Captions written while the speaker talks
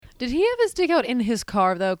Did he have his dick out in his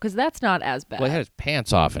car, though? Because that's not as bad. Well, he had his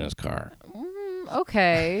pants off in his car.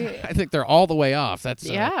 Okay. I think they're all the way off. That's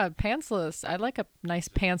yeah, pantsless. I like a nice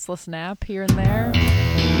pantsless nap here and there.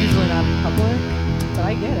 Usually not in public, but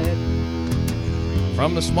I get it.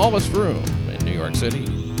 From the smallest room in New York City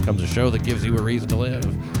comes a show that gives you a reason to live.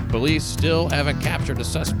 Police still haven't captured a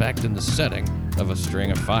suspect in the setting of a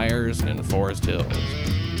string of fires in Forest Hills.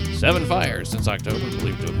 7 fires since October,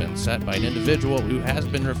 believed to have been set by an individual who has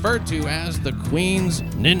been referred to as the Queen's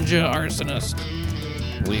Ninja Arsonist.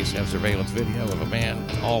 Police have surveillance video of a man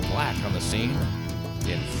in all black on the scene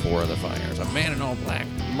in 4 of the fires. A man in all black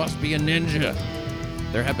must be a ninja.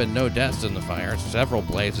 There have been no deaths in the fires. Several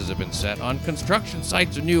blazes have been set on construction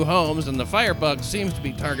sites of new homes, and the firebug seems to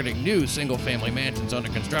be targeting new single-family mansions under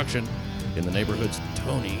construction in the neighborhood's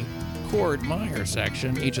Tony Cord Meyer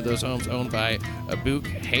section. Each of those homes owned by Abuk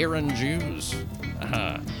Haran Jews,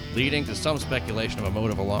 leading to some speculation of a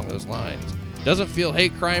motive along those lines. Doesn't feel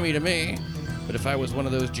hate crimey to me. But if I was one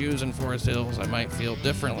of those Jews in Forest Hills, I might feel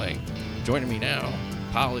differently. Joining me now,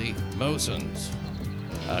 Polly Mosendz,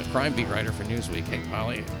 crime beat writer for Newsweek. Hey,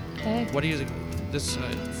 Polly. Hey. What is this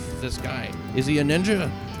guy? Is he a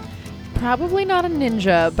ninja? Probably not a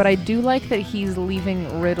ninja, but I do like that he's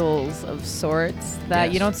leaving riddles of sorts that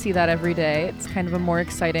Yes. you don't see that every day. It's kind of a more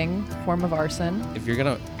exciting form of arson. If you're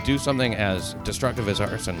going to do something as destructive as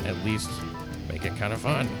arson, at least make it kind of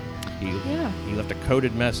fun. He left a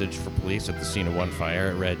coded message for police at the scene of one fire.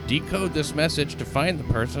 It read, "Decode this message to find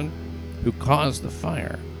the person who caused the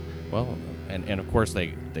fire." Well, and of course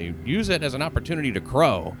they use it as an opportunity to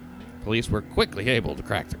crow. Police were quickly able to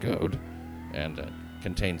crack the code and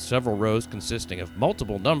contained several rows consisting of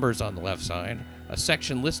multiple numbers on the left side, a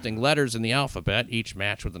section listing letters in the alphabet, each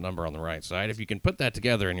matched with the number on the right side. If you can put that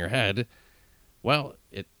together in your head, well,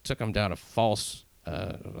 it took them down a false,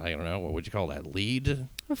 I don't know, what would you call that, lead?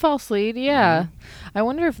 A false lead, yeah. I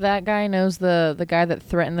wonder if that guy knows the guy that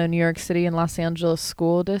threatened the New York City and Los Angeles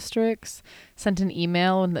school districts, sent an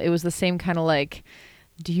email, and it was the same kind of like,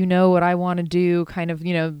 do you know what I want to do, kind of,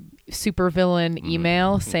 supervillain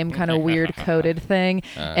email, same kind of weird coded thing.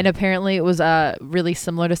 And apparently it was really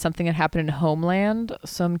similar to something that happened in Homeland.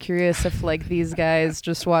 So I'm curious if like these guys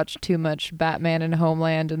just watched too much Batman and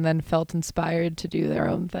Homeland and then felt inspired to do their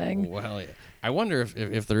own thing. Well, I wonder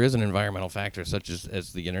if there is an environmental factor such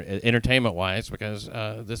as the entertainment-wise, because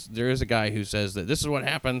there is a guy who says that this is what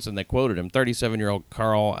happens, and they quoted him. 37-year-old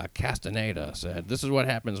Carl Castaneda said, "This is what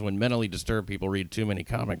happens when mentally disturbed people read too many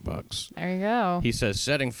comic books." There you go. He says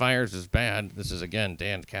setting fires is bad. This is, again,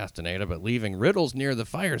 Dan Castaneda, but leaving riddles near the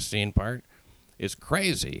fire scene part is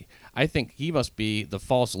crazy. I think he must be the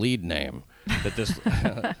false lead name that this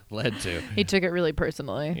led to. He took it really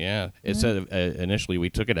personally. Yeah. It said initially we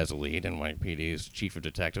took it as a lead, and NYPD's chief of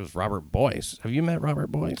detectives, Robert Boyce. Have you met Robert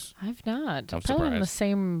Boyce? I've not. I'm probably in the surprised.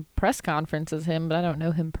 same press conference as him, but I don't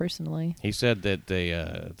know him personally. He said that they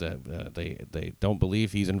don't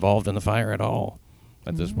believe he's involved in the fire at all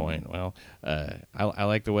at this point. Well, I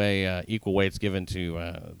like the way equal weight's given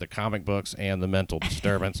to the comic books and the mental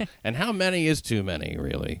disturbance. And how many is too many,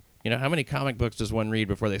 really? How many comic books does one read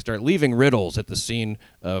before they start leaving riddles at the scene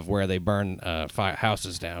of where they burn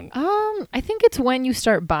houses down? I think it's when you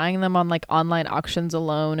start buying them on like online auctions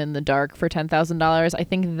alone in the dark for $10,000. I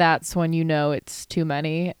think that's when you know it's too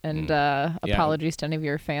many. And apologies to any of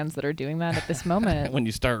your fans that are doing that at this moment. When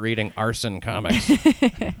you start reading arson comics.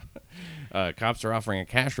 Cops are offering a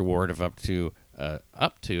cash reward of up to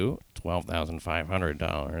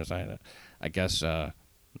 $12,500. I guess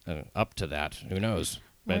up to that. Who knows?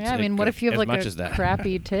 But yeah, I mean, what if you have like a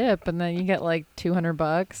crappy tip and then you get like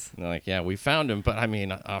 $200? Like, yeah, we found him, but I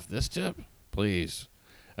mean, off this tip, please.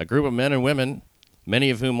 A group of men and women,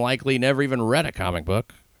 many of whom likely never even read a comic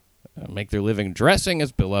book, make their living dressing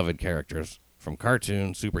as beloved characters from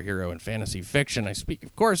cartoon, superhero, and fantasy fiction. I speak,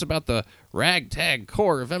 of course, about the ragtag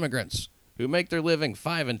core of immigrants who make their living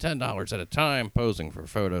 $5 and $10 at a time, posing for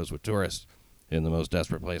photos with tourists in the most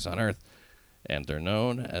desperate place on earth. And they're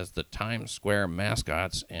known as the Times Square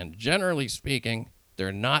mascots, and generally speaking,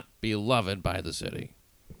 they're not beloved by the city.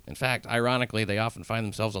 In fact, ironically, they often find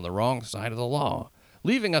themselves on the wrong side of the law,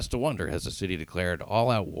 leaving us to wonder, has the city declared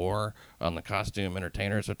all-out war on the costume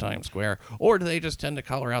entertainers of Times Square, or do they just tend to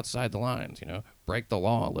color outside the lines, break the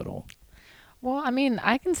law a little? Well, I mean,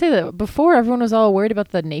 I can say that before everyone was all worried about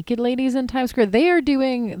the naked ladies in Times Square. They are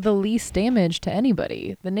doing the least damage to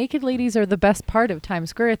anybody. The naked ladies are the best part of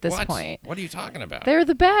Times Square at this point. What are you talking about? They're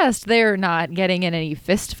the best. They're not getting in any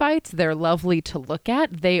fist fights. They're lovely to look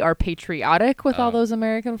at. They are patriotic with all those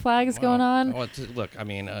American flags going on. Well, look, I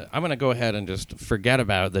mean, I'm going to go ahead and just forget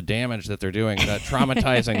about the damage that they're doing,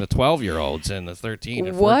 traumatizing the 12-year-olds and the 13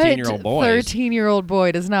 and 14-year-old boys. 13-year-old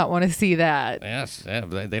boy does not want to see that. Yes, yeah,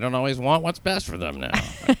 they don't always want what's best for them now,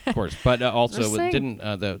 of course. But also, didn't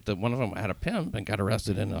the one of them had a pimp and got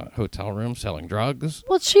arrested in a hotel room selling drugs?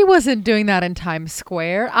 Well, she wasn't doing that in Times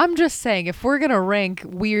Square. I'm just saying, if we're gonna rank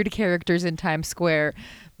weird characters in Times Square,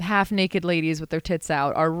 half-naked ladies with their tits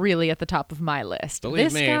out are really at the top of my list.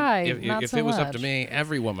 Believe me, guy, if it was up to me,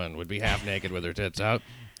 every woman would be half-naked with her tits out.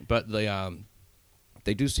 But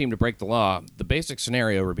they do seem to break the law. The basic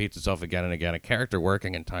scenario repeats itself again and again. A character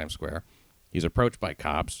working in Times Square. He's approached by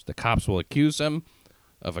cops. The cops will accuse him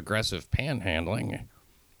of aggressive panhandling.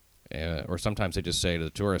 Or sometimes they just say to the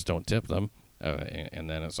tourists, don't tip them. And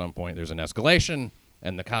then at some point there's an escalation,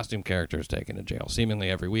 and the costume character is taken to jail. Seemingly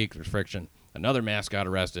every week there's friction. Another mascot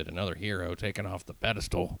arrested, another hero taken off the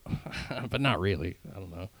pedestal. But not really. I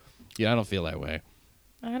don't know. Yeah, I don't feel that way.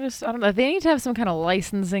 I don't know. They need to have some kind of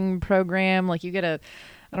licensing program. Like you get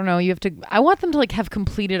I want them to like have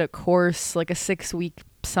completed a course, like a 6-week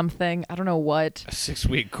something. I don't know what. A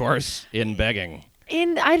 6-week course in begging.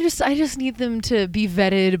 And I just need them to be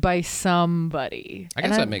vetted by somebody. I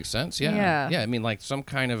guess that makes sense. Yeah. Yeah. I mean, like some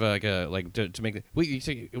kind of to make.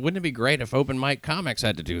 Wouldn't it be great if open mic comics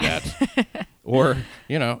had to do that? Or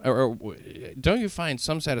don't you find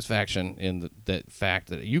some satisfaction in the fact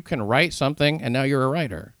that you can write something and now you're a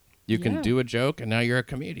writer? You can do a joke and now you're a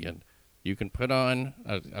comedian. You can put on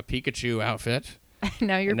a Pikachu outfit.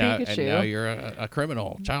 Now you're Pikachu. And now you're a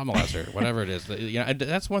criminal, child molester, whatever it is.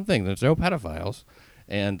 That's one thing. There's no pedophiles.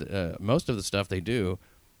 And most of the stuff they do,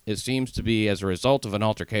 it seems to be as a result of an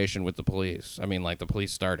altercation with the police. I mean, like the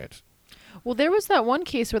police started. Well, there was that one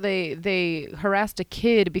case where they harassed a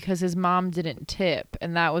kid because his mom didn't tip,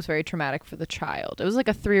 and that was very traumatic for the child. It was like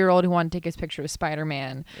a 3-year-old who wanted to take his picture with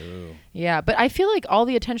Spider-Man. Ooh. Yeah, but I feel like all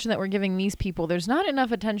the attention that we're giving these people, there's not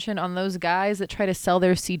enough attention on those guys that try to sell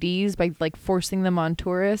their CDs by like forcing them on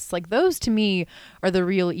tourists. Like those to me are the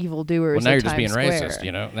real evildoers. Well, now you're just Times being Square.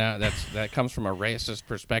 racist, Now that comes from a racist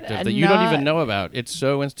perspective that you don't even know about. It's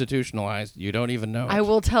so institutionalized, you don't even know it. I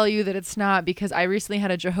will tell you that it's not, because I recently had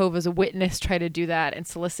a Jehovah's Witness try to do that and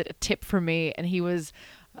solicit a tip from me, and he was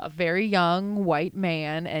a very young white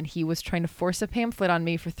man, and he was trying to force a pamphlet on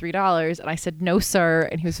me for $3, and I said no sir,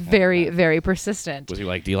 and he was very very persistent. Was he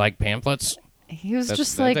like, do you like pamphlets? He was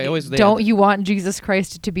just like, don't you want Jesus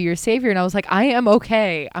Christ to be your savior? And I was like, I am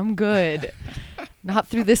okay, I'm good. Not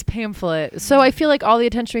through this pamphlet. So I feel like all the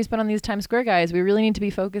attention we spend on these Times Square guys, we really need to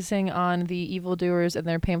be focusing on the evildoers and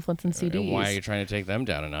their pamphlets and CDs. And why are you trying to take them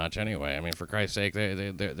down a notch anyway? I mean, for Christ's sake,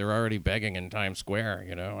 they're already begging in Times Square,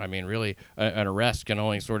 I mean, really, an arrest can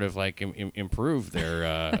only sort of like improve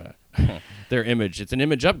their their image. It's an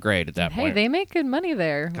image upgrade at that point. Hey, they make good money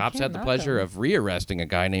there. Cops had the pleasure of re-arresting a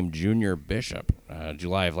guy named Junior Bishop.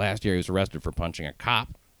 July of last year, he was arrested for punching a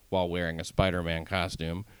cop while wearing a Spider-Man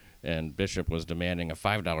costume. And Bishop was demanding a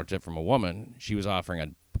 $5 tip from a woman. She was offering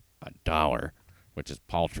a $1, which is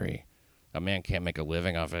paltry. A man can't make a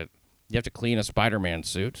living off it. You have to clean a Spider-Man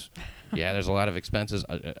suit. Yeah, there's a lot of expenses.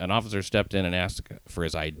 An officer stepped in and asked for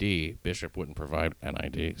his ID. Bishop wouldn't provide an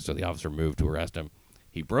ID, so the officer moved to arrest him.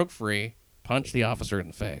 He broke free, punched the officer in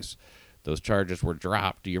the face. Those charges were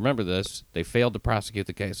dropped. Do you remember this? They failed to prosecute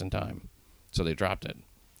the case in time, so they dropped it.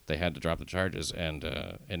 They had to drop the charges, and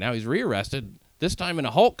now he's re-arrested. This time in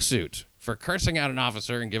a Hulk suit for cursing out an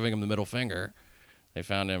officer and giving him the middle finger. They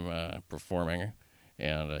found him performing,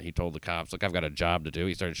 and he told the cops, "Look, I've got a job to do."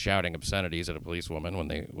 He started shouting obscenities at a policewoman when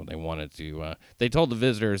they wanted to. They told the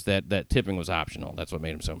visitors that tipping was optional. That's what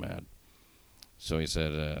made him so mad. So he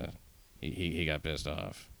said he got pissed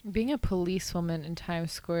off. Being a policewoman in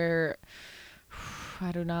Times Square,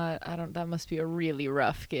 that must be a really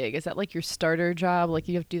rough gig. Is that like your starter job? Like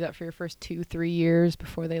you have to do that for your first 2-3 years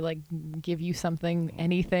before they like give you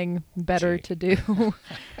anything better to do?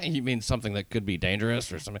 You mean something that could be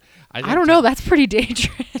dangerous or something? I don't know. That's pretty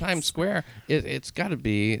dangerous. Times Square, it's got to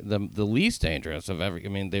be the least dangerous of every. I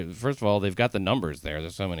mean, first of all, they've got the numbers there.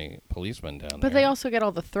 There's so many policemen down there. But they also get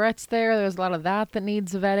all the threats there. There's a lot of that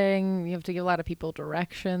needs vetting. You have to give a lot of people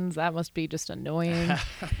directions. That must be just annoying.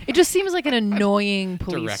 It just seems like an annoying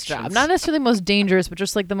police job. Not necessarily the most dangerous, but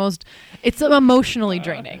just like it's emotionally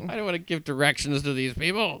draining. I don't want to give directions to these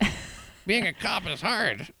people. Being a cop is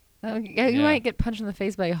hard. You might get punched in the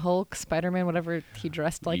face by Hulk, Spider-Man, whatever he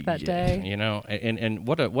dressed like that day. You know, and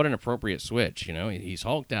what an appropriate switch. You know, he's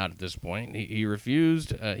hulked out at this point. He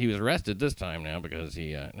refused. He was arrested this time now because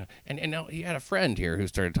he and now he had a friend here who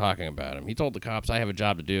started talking about him. He told the cops, "I have a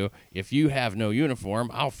job to do. If you have no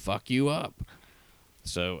uniform, I'll fuck you up."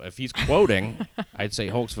 So if he's quoting, I'd say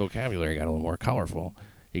Hulk's vocabulary got a little more colorful.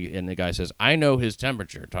 And the guy says, "I know his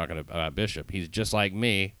temperature," talking about Bishop. He's just like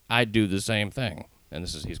me. I'd do the same thing. And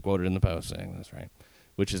he's quoted in the Post saying this, right?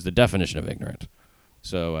 Which is the definition of ignorant.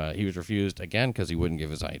 So he was refused again because he wouldn't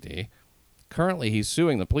give his ID. Currently, he's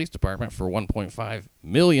suing the police department for $1.5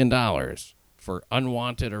 million for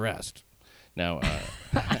unwanted arrest. Now,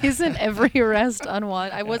 isn't every arrest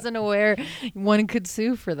unwanted? I wasn't aware one could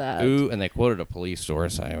sue for that. Ooh, and they quoted a police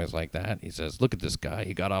source. I always like that. He says, "Look at this guy.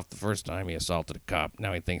 He got off the first time he assaulted a cop.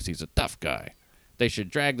 Now he thinks he's a tough guy. They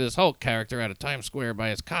should drag this Hulk character out of Times Square by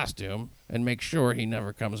his costume and make sure he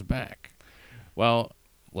never comes back." Well,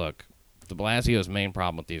 look, de Blasio's main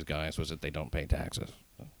problem with these guys was that they don't pay taxes.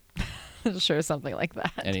 Sure, something like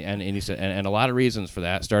that. And he said, and a lot of reasons for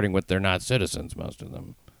that, starting with they're not citizens, most of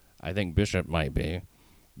them. I think Bishop might be.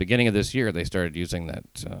 Beginning of this year, they started using that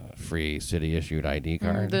free city-issued ID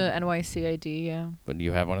card. The NYC ID, yeah. But do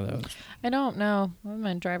you have one of those? I don't know. I have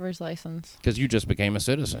my driver's license. Because you just became a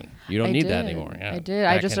citizen. You don't need that anymore. Yeah. I did.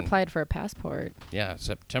 I just applied for a passport. Yeah,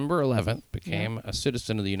 September 11th, became a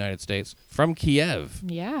citizen of the United States from Kiev.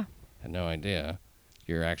 Yeah. Had no idea.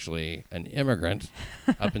 You're actually an immigrant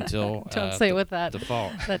up until don't say it with that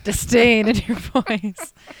default. That disdain in your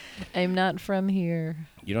voice. I'm not from here.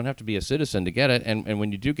 You don't have to be a citizen to get it, and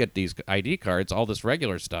when you do get these ID cards, all this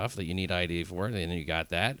regular stuff that you need ID for, then you got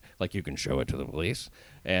that, like you can show it to the police,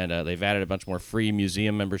 and they've added a bunch more free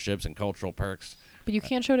museum memberships and cultural perks. But you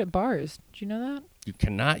can't show it at bars. Did you know that? You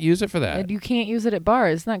cannot use it for that. And you can't use it at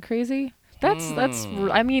bars. Isn't that crazy? That's.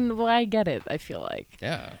 I mean, well, I get it. I feel like.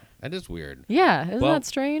 Yeah. That is weird. Yeah, isn't that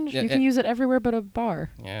strange? You can use it everywhere but a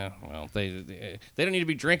bar. Yeah, well, they don't need to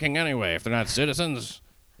be drinking anyway if they're not citizens.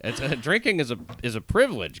 Drinking is a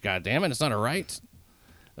privilege. God damn it, it's not a right.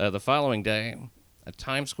 The following day, a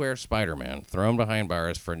Times Square Spider-Man thrown behind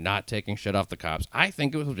bars for not taking shit off the cops. I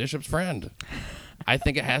think it was Bishop's friend. I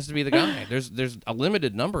think it has to be the guy. There's a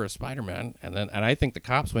limited number of Spider-Men, and I think the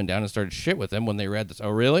cops went down and started shit with him when they read this.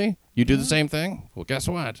 Oh, really? You do the same thing? Well, guess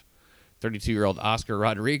what? 32-year-old Oscar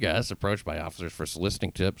Rodriguez, approached by officers for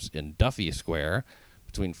soliciting tips in Duffy Square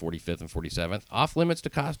between 45th and 47th, off limits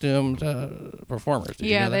to costumed performers. Did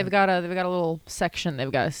you know they've got a little section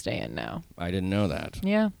they've got to stay in now. I didn't know that.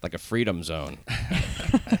 Yeah, like a freedom zone.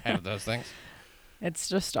 Have those things. It's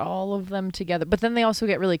just all of them together. But then they also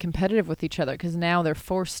get really competitive with each other because now they're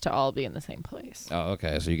forced to all be in the same place. Oh,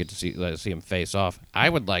 okay. So you get to see them face off. I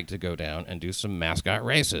would like to go down and do some mascot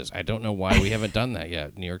races. I don't know why we haven't done that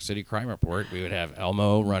yet. New York City Crime Report, we would have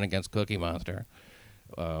Elmo run against Cookie Monster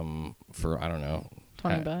for, I don't know,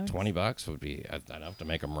 $20. $20 would be enough to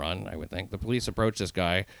make him run, I would think. The police approached this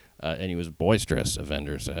guy, and he was boisterous, a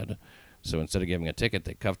vendor said. So instead of giving a ticket,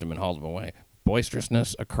 they cuffed him and hauled him away.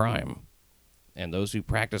 Boisterousness, a crime. And those who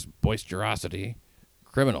practice boisterosity,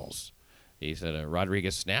 criminals. He said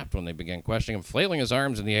Rodriguez snapped when they began questioning him, flailing his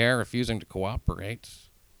arms in the air, refusing to cooperate.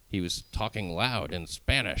 He was talking loud in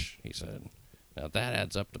Spanish, he said. Now that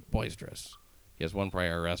adds up to boisterous. He has one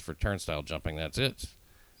prior arrest for turnstile jumping, that's it.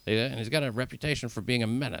 And he's got a reputation for being a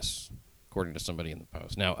menace, according to somebody in the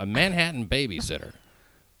Post. Now, a Manhattan babysitter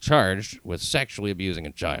charged with sexually abusing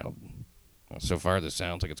a child. Well, so far, this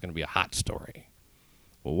sounds like it's going to be a hot story.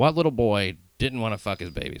 Well, what little boy didn't want to fuck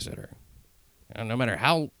his babysitter? No matter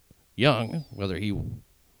how young, whether he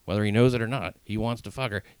knows it or not, he wants to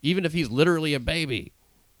fuck her, even if he's literally a baby.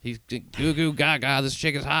 He's goo goo gaga, this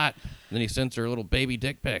chick is hot. And then he sends her a little baby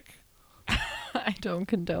dick pic. I don't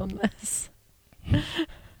condone this.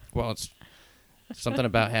 Well, it's something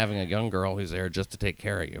about having a young girl who's there just to take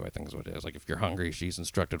care of you, I think is what it is. Like if you're hungry, she's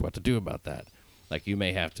instructed what to do about that. Like she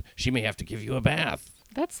may have to give you a bath.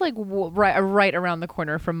 That's like right around the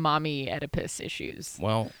corner from mommy Oedipus issues.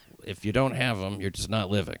 Well, if you don't have them, you're just not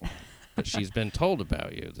living. But she's been told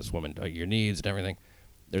about you, this woman, your needs and everything.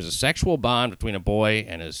 There's a sexual bond between a boy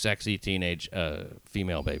and his sexy teenage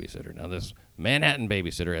female babysitter. Now, this Manhattan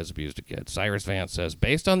babysitter has abused a kid. Cyrus Vance says,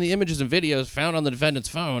 based on the images and videos found on the defendant's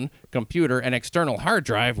phone, computer, and external hard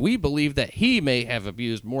drive, we believe that he may have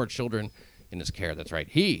abused more children in his care. That's right.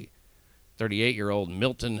 He, 38-year-old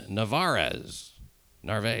Milton Narvaez,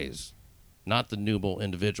 not the noble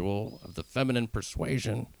individual of the feminine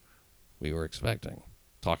persuasion we were expecting.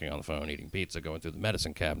 Talking on the phone, eating pizza, going through the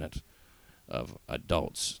medicine cabinet of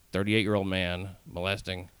adults. 38-year-old man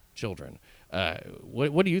molesting children.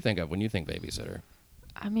 What do you think of when you think babysitter?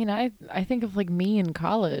 I mean, I think of like me in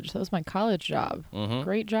college. That was my college job. Mm-hmm.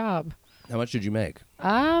 Great job. How much did you make?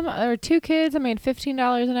 There were 2 kids. I made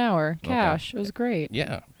 $15 an hour cash. Okay. It was great.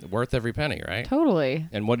 Yeah, worth every penny, right? Totally.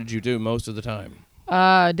 And what did you do most of the time?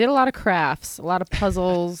 Did a lot of crafts, a lot of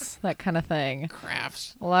puzzles, that kind of thing.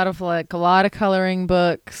 Crafts. A lot of coloring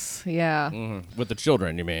books. Yeah. Mm-hmm. With the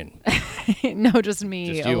children, you mean? No, just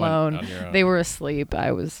me just you alone. on your own. They were asleep.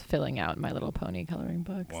 I was filling out My Little Pony coloring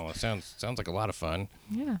books. Well, it sounds like a lot of fun.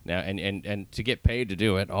 Yeah. Now, and to get paid to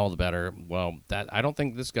do it, all the better. Well, I don't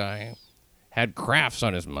think this guy had crafts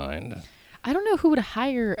on his mind. I don't know who would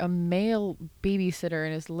hire a male babysitter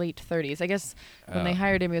in his late 30s. I guess when they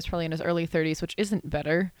hired him, he was probably in his early 30s, which isn't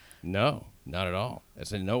better. No, not at all.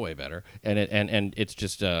 It's in no way better. And it's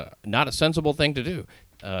just not a sensible thing to do.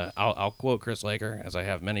 I'll quote Chris Laker, as I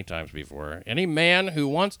have many times before. Any man who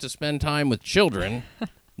wants to spend time with children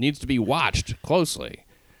needs to be watched closely.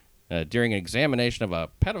 During an examination of a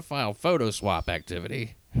pedophile photo swap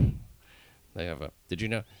activity. They have did you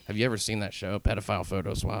know? Have you ever seen that show, Pedophile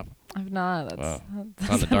Photo Swap? I've not. That's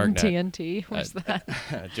on the dark net. TNT. What's that?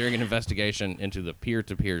 During an investigation into the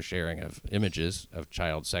peer-to-peer sharing of images of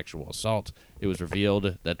child sexual assault, it was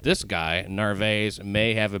revealed that this guy, Narvaez,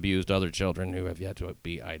 may have abused other children who have yet to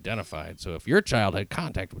be identified. So if your child had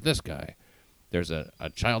contact with this guy, there's a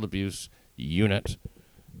child abuse unit,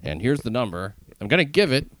 and here's the number. I'm going to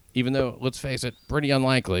give it, even though, let's face it, pretty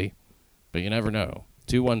unlikely, but you never know.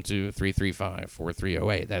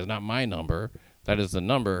 212-335-4308. That is not my number. That is the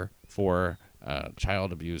number for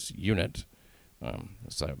child abuse unit.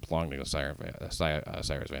 Belonging to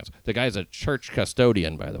Cyrus Vance. The guy's a church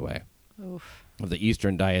custodian, by the way. Oof. Of the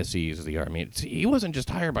Eastern Diocese of the Armenian. He wasn't just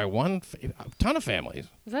hired by a ton of families.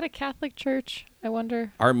 Is that a Catholic church, I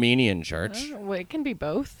wonder? Armenian church. Well, it can be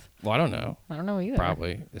both. Well, I don't know. I don't know either.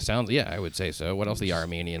 Probably. It sounds, I would say so. What else are the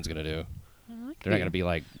Armenians going to do? They're not going to be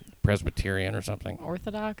like Presbyterian or something.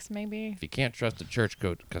 Orthodox, maybe. If you can't trust a church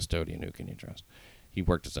custodian, who can you trust? He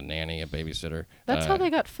worked as a nanny, a babysitter. That's how they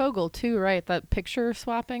got Fogel, too, right? That picture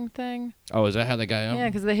swapping thing. Oh, is that how they got him? Yeah,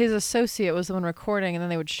 because his associate was the one recording, and then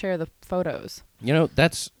they would share the photos. You know,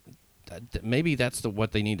 maybe that's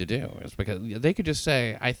what they need to do. Is because they could just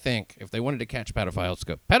say, I think, if they wanted to catch pedophiles,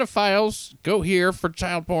 pedophiles, go here for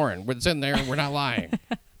child porn. It's in there, and we're not lying.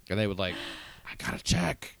 And they would I got to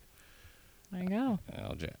check. There you go.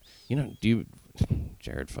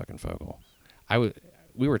 Jared fucking Fogel.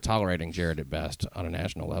 We were tolerating Jared at best on a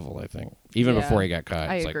national level, I think. Even before he got caught.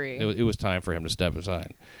 I agree. It was time for him to step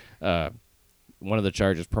aside. One of the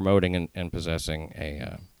charges, promoting and possessing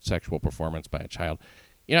a sexual performance by a child.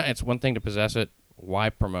 It's one thing to possess it. Why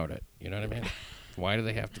promote it? You know what I mean? Why do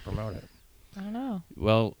they have to promote it? I don't know.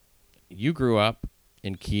 Well, you grew up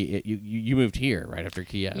in Kiev. You moved here right after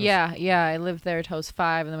Kiev. Yeah. I lived there till I was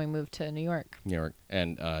 5, and then we moved to New York.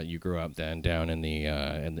 And you grew up then down in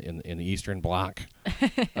the eastern block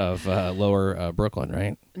of lower Brooklyn,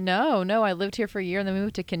 right? No, I lived here for a year, and then we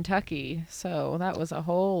moved to Kentucky. So that was a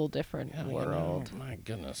whole different world. My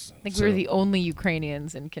goodness. I think we were the only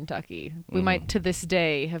Ukrainians in Kentucky. We might, to this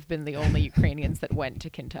day, have been the only Ukrainians that went to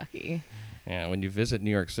Kentucky. Yeah, when you visit New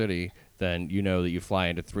York City, then you know that you fly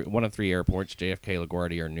into one of 3 airports, JFK,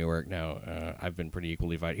 LaGuardia, or Newark. Now, I've been pretty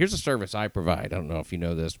equally divided. Here's a service I provide. I don't know if you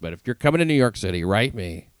know this, but if you're coming to New York City, write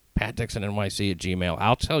me, PatDixonNYC@gmail.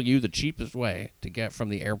 I'll tell you the cheapest way to get from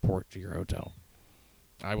the airport to your hotel.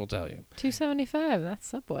 I will tell you. $2.75. That's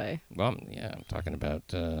Subway. Well, yeah, I'm talking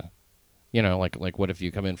about... like what if you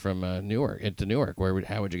come in from Newark into Newark?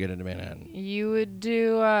 How would you get into Manhattan? You would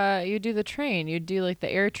do the train. You'd do like the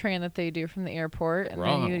air train that they do from the airport, and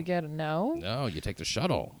Wrong. then you would get No, you take the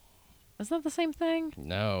shuttle. Isn't that the same thing?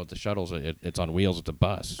 No, the shuttle's it's on wheels. It's a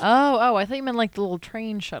bus. Oh, I thought you meant like the little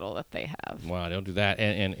train shuttle that they have. Well, don't do that.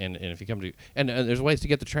 And if you come to there's ways to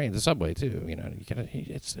get the train, the subway too.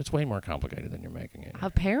 It's way more complicated than you're making it.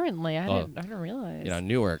 Apparently, I didn't realize.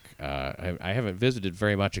 Newark. I haven't visited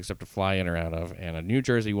very much except to fly in or out of. And a New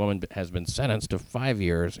Jersey woman has been sentenced to 5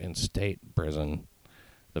 years in state prison.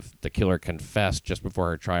 The killer confessed just before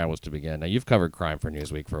her trial was to begin. Now, you've covered crime for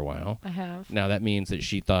Newsweek for a while. I have. Now, that means that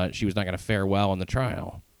she thought she was not going to fare well in the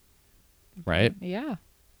trial, right? Yeah.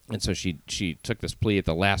 And so she took this plea at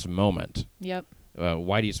the last moment. Yep.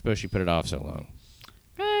 Why do you suppose she put it off so long?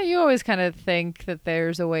 You always kind of think that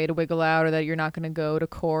there's a way to wiggle out, or that you're not going to go to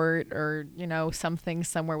court, or, something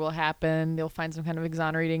somewhere will happen. You'll find some kind of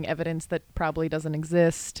exonerating evidence that probably doesn't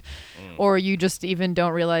exist. Or you just even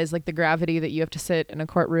don't realize like the gravity that you have to sit in a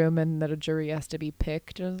courtroom and that a jury has to be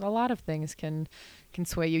picked. A lot of things can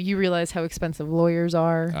sway you. You realize how expensive lawyers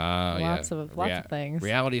are. Lots of things.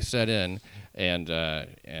 Reality set in. And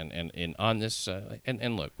on this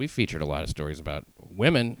and look, we featured a lot of stories about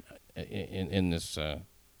women in this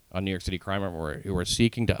on New York City Crime Report who are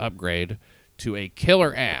seeking to upgrade to a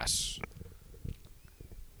killer ass.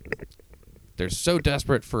 They're so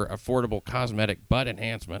desperate for affordable cosmetic butt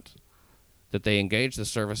enhancement that they engage the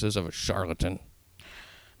services of a charlatan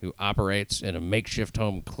who operates in a makeshift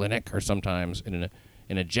home clinic or sometimes in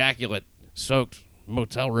an ejaculate-soaked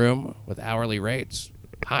motel room with hourly rates,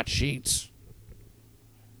 hot sheets,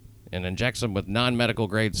 and injects them with non-medical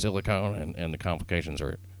grade silicone, and the complications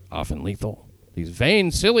are often lethal. These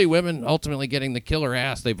vain, silly women ultimately getting the killer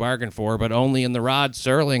ass they bargained for, but only in the Rod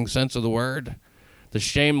Serling sense of the word. The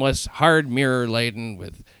shameless, hard mirror-laden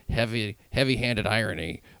with heavy-handed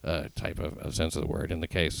irony type of sense of the word. In the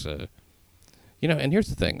case, and here's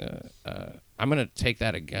the thing. I'm going to take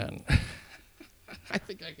that again. I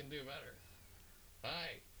think I can do better.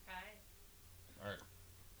 Hi. All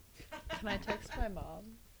right. Can I text my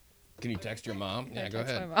mom? Can you text your mom? Yeah, go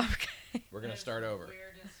ahead. My mom? Okay. We're going to start over.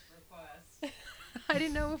 Weirdest request. I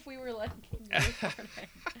didn't know if we were like recording.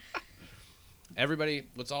 Everybody,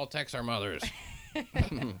 let's all text our mothers.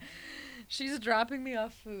 She's dropping me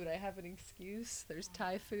off food. I have an excuse. There's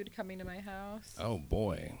Thai food coming to my house. Oh,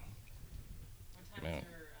 boy. What time is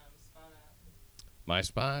your spot at? My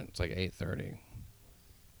spot? It's like 8:30.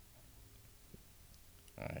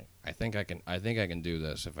 All right. I think I can do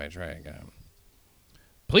this if I try again.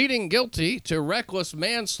 Pleading guilty to reckless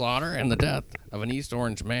manslaughter and the death of an East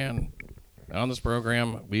Orange man. On this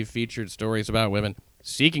program, we've featured stories about women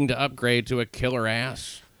seeking to upgrade to a killer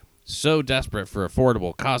ass, so desperate for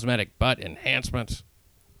affordable cosmetic butt enhancement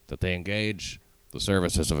that they engage the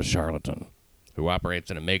services of a charlatan who operates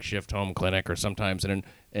in a makeshift home clinic or sometimes in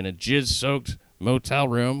a jizz-soaked motel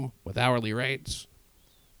room with hourly rates.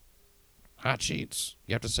 Hot sheets.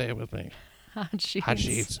 You have to say it with me. Hot sheets. Hot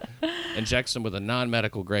sheets. Injects them with a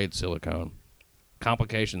non-medical grade silicone.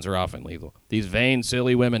 Complications are often lethal. These vain,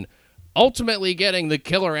 silly women ultimately getting the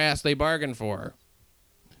killer ass they bargained for,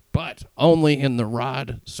 but only in the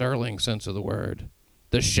Rod Serling sense of the word.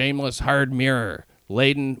 The shameless hard mirror,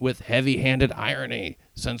 laden with heavy-handed irony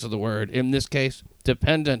sense of the word. In this case,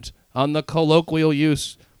 dependent on the colloquial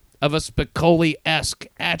use of a Spicoli-esque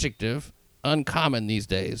adjective, uncommon these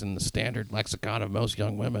days in the standard lexicon of most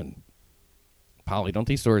young women. Polly, don't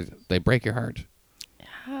these stories, they break your heart?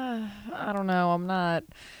 I don't know.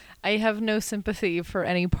 I have no sympathy for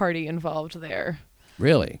any party involved there.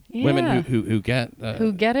 Really? Yeah. Women who get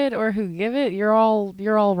who get it or who give it, you're all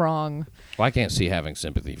wrong. Well, I can't see having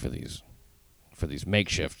sympathy for these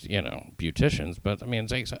makeshift, beauticians, but I mean,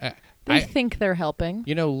 They think they're helping.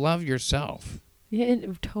 Love yourself. Yeah,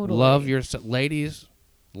 totally. Love yourself, ladies.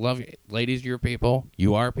 Ladies, you're people.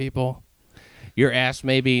 You are people. Your ass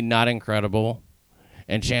may be not incredible,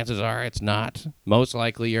 and chances are it's not. Most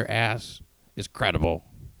likely, your ass is credible.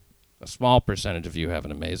 A small percentage of you have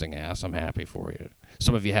an amazing ass. I'm happy for you.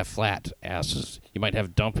 Some of you have flat asses. You might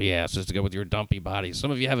have dumpy asses to go with your dumpy body. Some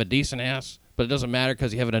of you have a decent ass, but it doesn't matter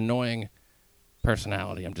because you have an annoying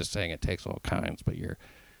personality. I'm just saying it takes all kinds. But your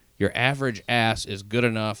average ass is good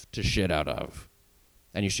enough to shit out of,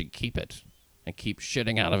 and you should keep it and keep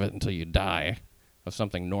shitting out of it until you die of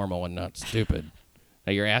something normal and not stupid.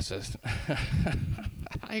 Now, your ass is...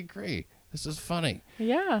 I agree. This is funny.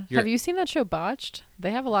 Yeah. Have you seen that show Botched?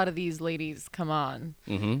 They have a lot of these ladies come on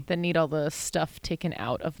that need all the stuff taken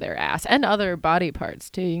out of their ass and other body parts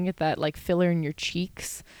too. You can get that like filler in your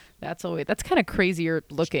cheeks. That's kind of crazier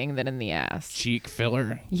looking than in the ass. Cheek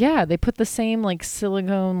filler? Yeah, they put the same like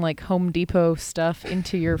silicone like Home Depot stuff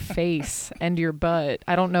into your face and your butt.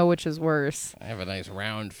 I don't know which is worse. I have a nice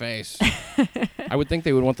round face. I would think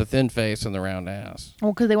they would want the thin face and the round ass.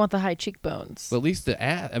 Well, because they want the high cheekbones. Well, at least the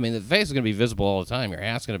ass. I mean, the face is going to be visible all the time. Your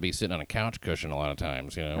ass is going to be sitting on a couch cushion a lot of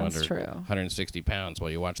times, That's under true. 160 pounds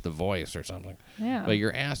while you watch The Voice or something. Yeah. But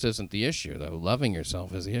your ass isn't the issue, though. Loving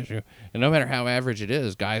yourself is the issue. And no matter how average it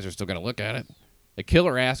is, guys are still going to look at it. A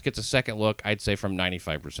killer ass gets a second look, I'd say, from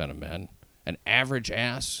 95% of men. An average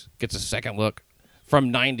ass gets a second look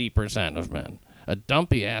from 90% of men. A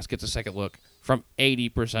dumpy ass gets a second look from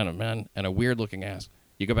 80% of men. And a weird-looking ass,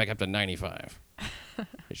 you go back up to 95.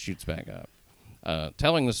 It shoots back up.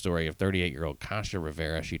 Telling the story of 38-year-old Kasha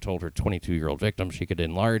Rivera, she told her 22-year-old victim she could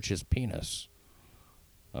enlarge his penis.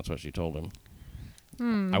 That's what she told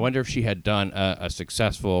him. I wonder if she had done a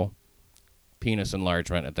successful penis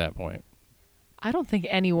enlargement at that point. I don't think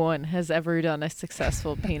anyone has ever done a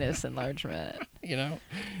successful penis enlargement.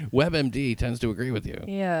 WebMD tends to agree with you.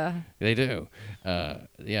 Yeah. They do.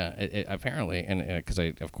 Apparently, and because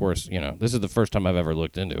of course, this is the first time I've ever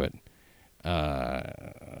looked into it.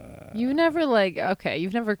 You've never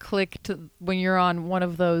you've never clicked when you're on one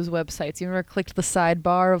of those websites. You've never clicked the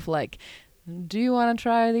sidebar of like, do you want to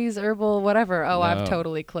try these herbal whatever? Oh, No. I've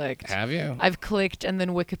totally clicked. Have you? I've clicked and then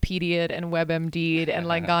Wikipedia'd and WebMD'd and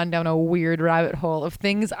like gone down a weird rabbit hole of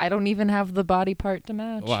things I don't even have the body part to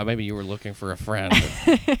match. Well, maybe you were looking for a friend.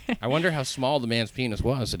 I wonder how small the man's penis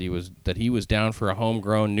was that he was down for a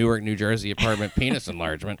homegrown Newark, New Jersey apartment penis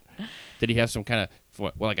enlargement. Did he have some kind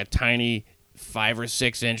of like a tiny 5 or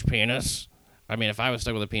 6 inch penis? I mean, if I was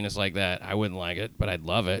stuck with a penis like that, I wouldn't like it, but I'd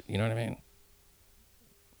love it. You know what I mean?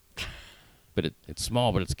 But it's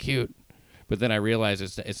small, but it's cute. But then I realized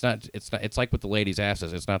it's not. It's like with the ladies'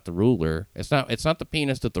 asses. It's not the ruler. It's not the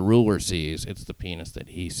penis that the ruler sees. It's the penis that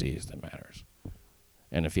he sees that matters.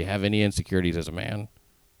 And if you have any insecurities as a man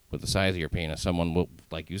with the size of your penis, someone will,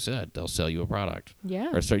 like you said, they'll sell you a product. Yeah.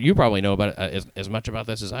 Or so you probably know about it as much about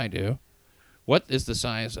this as I do. What is the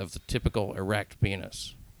size of the typical erect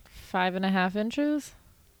penis? 5.5 inches.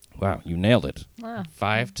 Wow, you nailed it. Wow.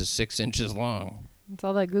 5 to 6 inches long. It's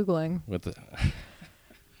all that Googling. With the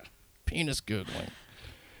penis Googling.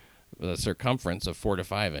 With a circumference of 4 to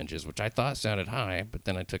 5 inches, which I thought sounded high, but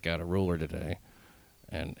then I took out a ruler today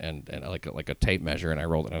and like a tape measure, and I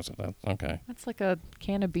rolled it, and I said, okay. That's like a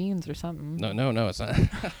can of beans or something. No, it's not.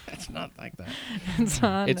 It's not like that.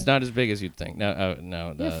 It's not as big as you'd think.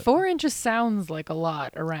 No. Yeah, 4 inches sounds like a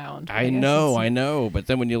lot around. I know, but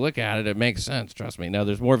then when you look at it, it makes sense, trust me. Now,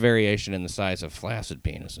 there's more variation in the size of flaccid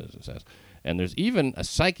penises, it says. And there's even a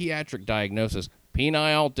psychiatric diagnosis,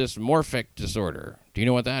 penile dysmorphic disorder. Do you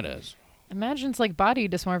know what that is? Imagine it's like body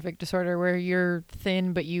dysmorphic disorder where you're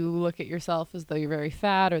thin, but you look at yourself as though you're very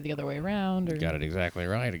fat, or the other way around. Or... Got it exactly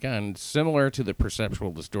right. Again, similar to the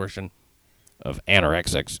perceptual distortion of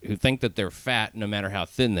anorexics who think that they're fat no matter how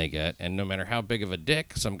thin they get, and no matter how big of a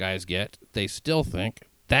dick some guys get, they still think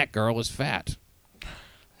that girl is fat.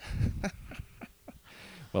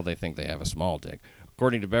 Well, they think they have a small dick.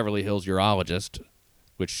 According to Beverly Hills urologist,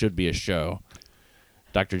 which should be a show,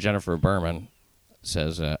 Dr. Jennifer Berman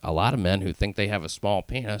says a lot of men who think they have a small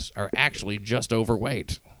penis are actually just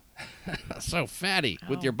overweight. So fatty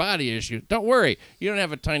with your body issue. Don't worry. You don't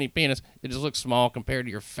have a tiny penis. It just looks small compared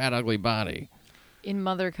to your fat, ugly body. In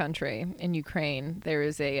Mother Country, in Ukraine, there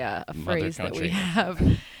is a phrase that we Country.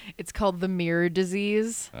 have. It's called the mirror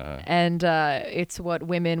disease. And it's what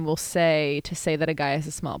women will say to say that a guy has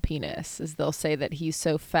a small penis. Is they'll say that he's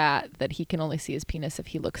so fat that he can only see his penis if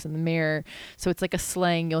he looks in the mirror. So it's like a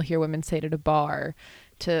slang you'll hear women say at a bar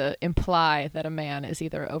to imply that a man is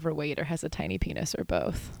either overweight or has a tiny penis or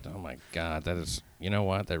both. Oh, my God. That is, you know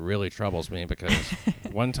what? That really troubles me because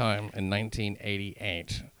one time in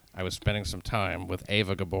 1988... I was spending some time with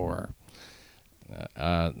Ava Gabor.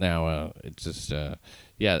 It's just,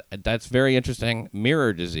 that's very interesting.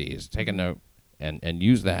 Mirror disease. Take a note and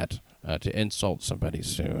use that to insult somebody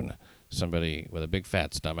soon. Somebody with a big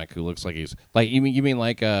fat stomach who looks like he's like you mean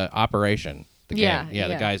like Operation? The game.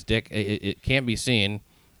 The guy's dick. It can't be seen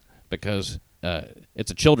because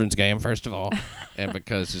it's a children's game, first of all, and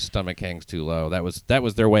because his stomach hangs too low. That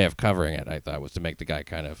was their way of covering it. I thought was to make the guy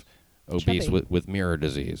kind of obese with mirror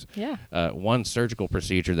disease. Yeah. One surgical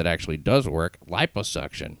procedure that actually does work,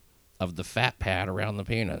 liposuction of the fat pad around the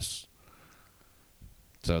penis.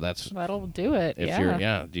 So that'll do it.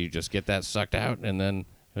 Do you just get that sucked out and then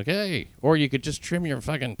okay, or you could just trim your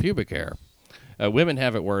fucking pubic hair. Women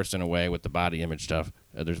have it worse in a way with the body image stuff.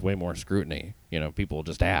 There's way more scrutiny. People will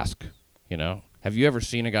just ask. Have you ever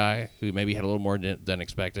seen a guy who maybe had a little more than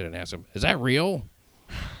expected and ask him, "Is that real?"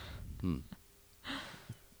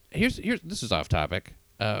 Here's this is off topic.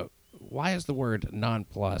 Why is the word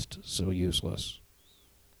nonplussed so useless?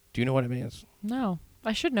 Do you know what it means? No.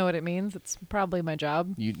 I should know what it means. It's probably my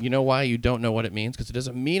job. You know why you don't know what it means? Because it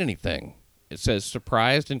doesn't mean anything. It says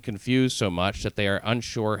surprised and confused so much that they are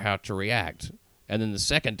unsure how to react. And then the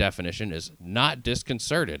second definition is not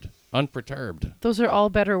disconcerted, unperturbed. Those are all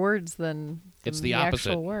better words than it's the opposite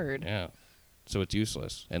actual word. Yeah. So it's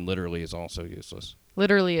useless, and literally is also useless.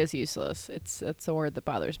 Literally is useless. It's a word that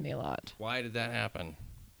bothers me a lot. Why did that happen?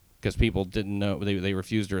 Because people didn't know. They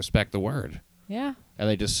refused to respect the word. Yeah. And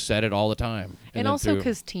they just said it all the time. And also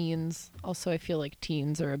because teens. Also, I feel like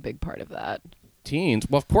teens are a big part of that. Teens?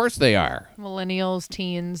 Well, of course they are. Millennials,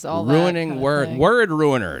 teens, all ruining that. Ruining word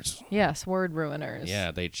ruiners. Yes, word ruiners. Yeah,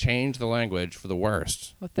 they changed the language for the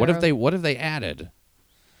worst. What have they added?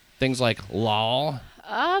 Things like lol.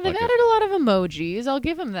 They've Like added a lot of emojis. I'll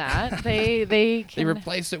give them that. They They can,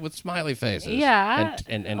 replaced it with smiley faces. yeah,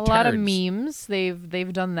 and a lot of turds. memes.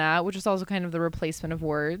 They've done that, which is also kind of the replacement of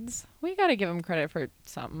words. We got to give them credit for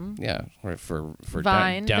something. Yeah, for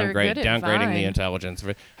Vine, they're good at downgrading the Vine. intelligence.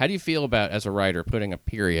 How do you feel about, as a writer, putting a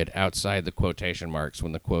period outside the quotation marks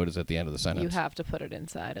when the quote is at the end of the sentence? You have to put it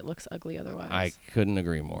inside. It looks ugly otherwise. I couldn't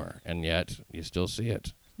agree more, and yet you still see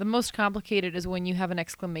it. The most complicated is when you have an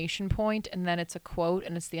exclamation point and then it's a quote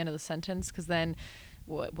and it's the end of the sentence, because then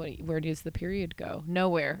where does the period go?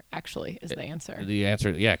 Nowhere, actually, is the answer. The answer,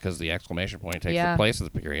 yeah, because the exclamation point takes Yeah. the place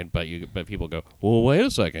of the period, but people go, well, wait a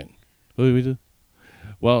second.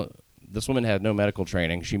 Well, this woman had no medical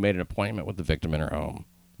training. She made an appointment with the victim in her home,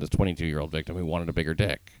 this 22-year-old victim who wanted a bigger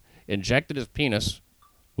dick. Injected his penis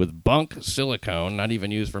with bunk silicone, not even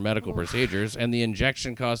used for medical procedures, and the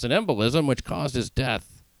injection caused an embolism, which caused his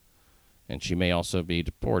death. And she may also be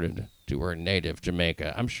deported to her native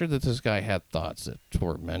Jamaica. I'm sure that this guy had thoughts that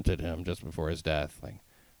tormented him just before his death. Like,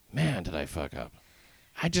 man, did I fuck up?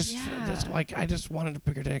 I just wanted a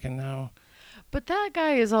bigger dick, and now. But that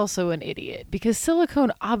guy is also an idiot, because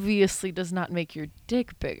silicone obviously does not make your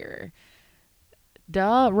dick bigger.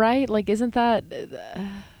 Duh, right? Like, isn't that...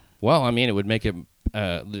 Well, I mean, it would make it.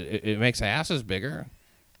 It makes asses bigger.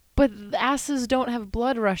 But asses don't have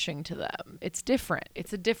blood rushing to them. It's different.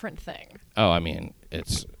 It's a different thing. Oh, I mean,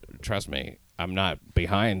 it's. Trust me, I'm not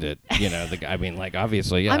behind it. You know,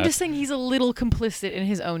 obviously, yeah. I'm just saying he's a little complicit in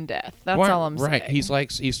his own death. That's Right, all I'm saying. Right.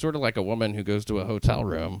 He's sort of like a woman who goes to a hotel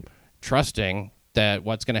room, trusting that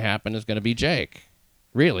what's going to happen is going to be Jake.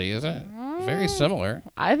 Really, isn't it? Very similar.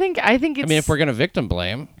 I think it's... I mean, if we're going to victim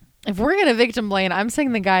blame. If we're going to victim blame, I'm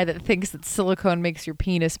saying the guy that thinks that silicone makes your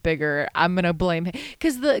penis bigger, I'm going to blame him.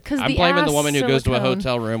 I'm blaming the woman who goes to a silicone-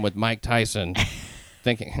 hotel room with Mike Tyson,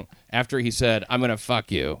 thinking, after he said, I'm going to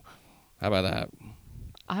fuck you. How about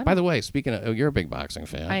that? By the way, speaking of, you're a big boxing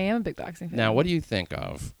fan. I am a big boxing fan. Now, what do you think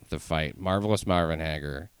of the fight? Marvelous Marvin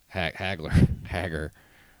Hagler,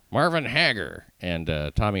 Marvin Hagler, and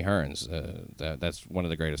Tommy Hearns. That's one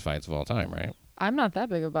of the greatest fights of all time, right? I'm not that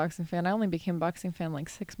big of a boxing fan. I only became a boxing fan like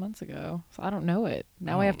 6 months ago, so I don't know it.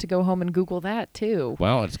 Now I have to go home and Google that, too.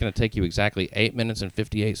 Well, it's going to take you exactly 8 minutes and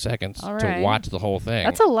 58 seconds All to right. watch the whole thing.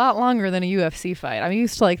 That's a lot longer than a UFC fight. I'm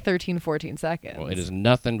used to like 13, 14 seconds. Well, it is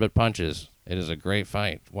nothing but punches. It is a great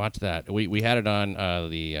fight. Watch that. We had it on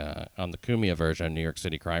the Kumia version of New York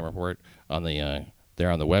City Crime Report on the there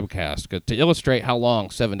on the webcast to illustrate how long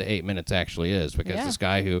 7 to 8 minutes actually is, because this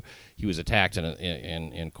guy he was attacked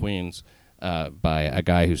in Queens by a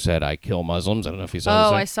guy who said, I kill Muslims. I don't know if you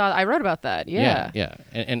saw this. I wrote about that. Yeah. Yeah.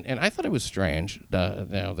 And I thought it was strange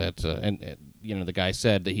now that the guy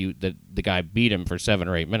said that the guy beat him for 7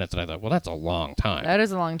 or 8 minutes, and I thought, well, that's a long time. That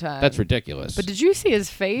is a long time. That's ridiculous. But did you see his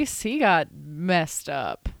face? He got messed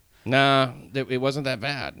up. Nah, it wasn't that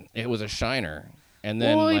bad. It was a shiner. And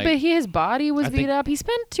then, but his body was beat up. He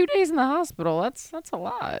spent 2 days in the hospital. That's a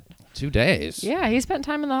lot. 2 days? Yeah, he spent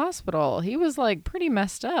time in the hospital. He was like pretty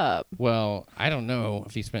messed up. Well, I don't know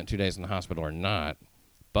if he spent 2 days in the hospital or not,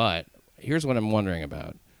 but here's what I'm wondering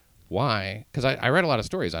about. Why? Because I read a lot of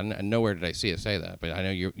stories. Nowhere did I see it say that, but I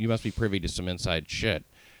know you must be privy to some inside shit.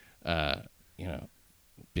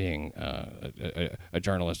 Being a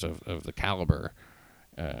journalist of the caliber.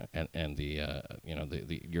 And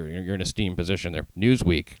you're in an esteemed position there.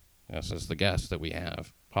 Newsweek, this is the guest that we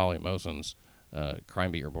have, Polly Mosendz,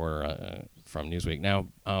 crime beat reporter from Newsweek. Now,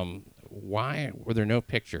 why were there no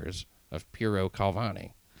pictures of Piero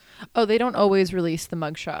Calvani? Oh, they don't always release the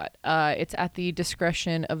mugshot. It's at the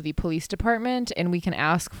discretion of the police department, and we can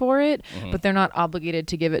ask for it, but they're not obligated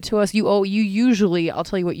to give it to us. You usually, I'll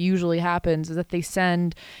tell you what usually happens is that they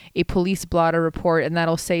send a police blotter report, and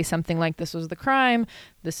that'll say something like, this was the crime,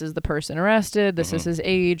 this is the person arrested, this is his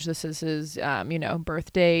age, this is his,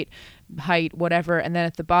 birth date, height, whatever, and then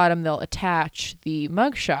at the bottom they'll attach the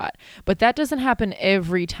mugshot. But that doesn't happen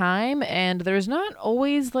every time, and there's not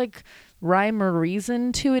always like rhyme or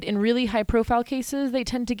reason to it. In really high profile cases, they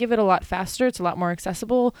tend to give it a lot faster. It's a lot more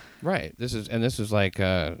accessible. This is like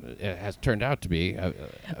it has turned out to be a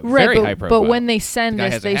very high profile. But when they send the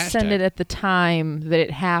this, they send it at the time that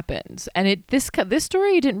it happens, and this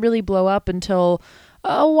story didn't really blow up until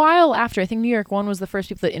a while after. I think New York One was the first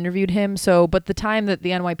people that interviewed him. But the time that the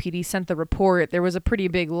NYPD sent the report, there was a pretty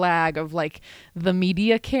big lag of like the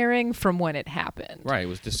media caring from when it happened. Right. It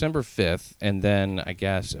was December 5th, and then I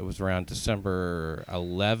guess it was around December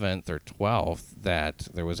 11th or 12th that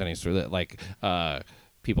there was any sort of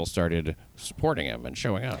people started supporting him and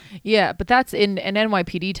showing up. Yeah, but that's in an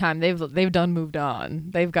NYPD time. They've done moved on.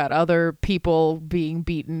 They've got other people being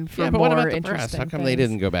beaten for But more what about the interesting press? How come things. they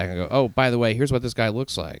didn't go back and go, oh, by the way, here's what this guy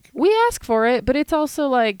looks like? We ask for it, but it's also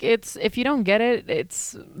like it's if you don't get it,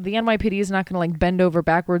 it's the NYPD is not going to like bend over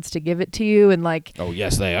backwards to give it to you. And like, Oh,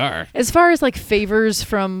 yes, they are. as far as like favors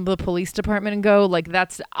from the police department go, like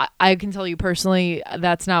that's I can tell you personally,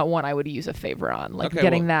 that's not one I would use a favor on. Like Okay,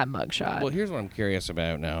 getting well- that mugshot. Well, here's what I'm curious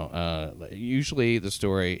about now. Usually the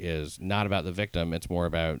story is not about the victim; it's more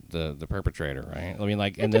about the perpetrator, right? I mean,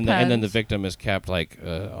 like, and then the depends. victim is kept like,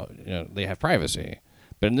 they have privacy.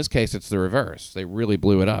 But in this case, it's the reverse. They really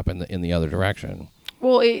blew it up in the other direction.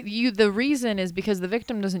 Well, the reason is because the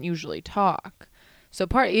victim doesn't usually talk. So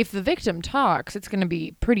if the victim talks, it's going to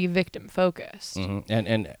be pretty victim focused. Mm-hmm.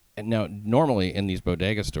 And now, normally in these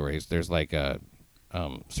bodega stories, there's like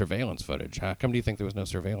surveillance footage. How come do you think there was no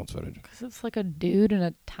surveillance footage? Because it's like a dude in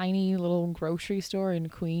a tiny little grocery store in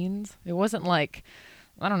Queens. It wasn't like,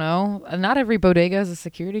 I don't know, not every bodega has a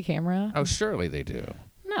security camera. Oh, surely they do.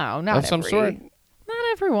 No, not Of some every. sort? Not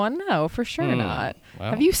everyone, no, for sure not.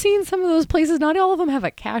 Well. Have you seen some of those places? Not all of them have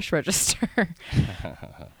a cash register.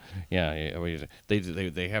 Yeah,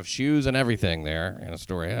 they have shoes and everything there in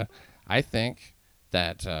Astoria. I think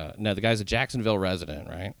that no, the guy's a Jacksonville resident,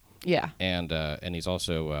 right? Yeah. And he's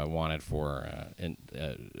also wanted for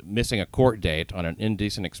missing a court date on an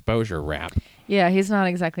indecent exposure rap. Yeah, he's not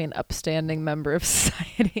exactly an upstanding member of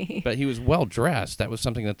society. But he was well dressed. That was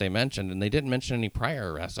something that they mentioned, and they didn't mention any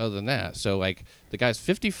prior arrests other than that. So like the guy's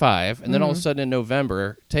 55, and then all of a sudden in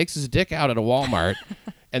November takes his dick out at a Walmart,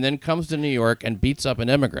 and then comes to New York and beats up an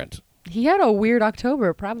immigrant. He had a weird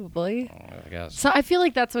October, probably. I guess. So I feel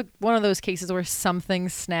like that's one of those cases where something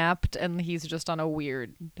snapped and he's just on a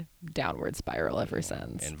weird downward spiral ever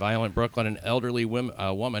since. In violent Brooklyn, an elderly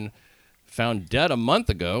woman found dead a month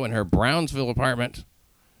ago in her Brownsville apartment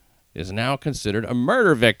is now considered a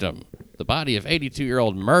murder victim. The body of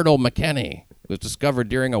 82-year-old Myrtle McKinney was discovered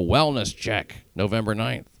during a wellness check November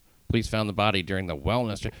 9th. Police found the body during the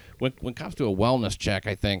wellness check. When cops do a wellness check,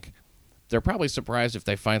 I think they're probably surprised if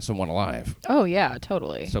they find someone alive. Oh, yeah,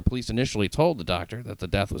 totally. So police initially told the doctor that the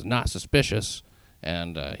death was not suspicious,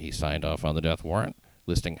 and he signed off on the death warrant,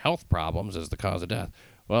 listing health problems as the cause of death.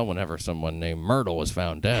 Well, whenever someone named Myrtle is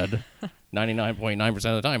found dead, 99.9% of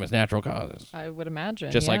the time it's natural causes. I would imagine.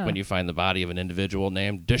 Just like yeah. when you find the body of an individual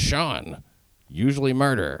named Deshaun, usually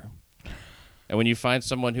murder. And when you find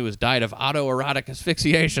someone who has died of autoerotic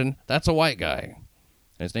asphyxiation, that's a white guy.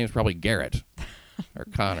 And his name's probably Garrett or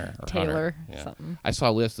Connor or Taylor, Hunter. something. I saw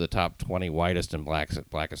a list of the top 20 whitest and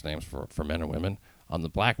blackest names for men and women. On the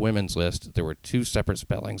black women's list, there were 2 separate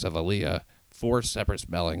spellings of Aaliyah, 4 separate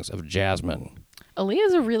spellings of Jasmine.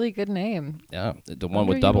 Aaliyah's a really good name. Yeah, the one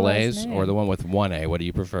with double A's Underutilized or the name. one with 1 A? What do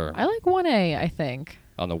you prefer? I like 1A, I think.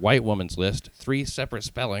 On the white woman's list, 3 separate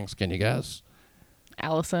spellings. Can you guess?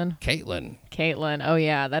 Allison. Caitlin. Caitlin. Oh,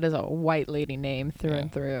 yeah, that is a white lady name through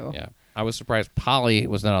and through. Yeah. I was surprised Polly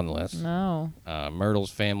was not on the list. No.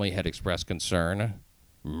 Myrtle's family had expressed concern.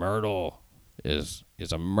 Myrtle is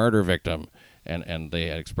a murder victim, and they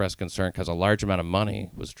had expressed concern because a large amount of money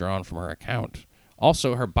was drawn from her account.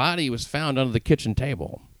 Also, her body was found under the kitchen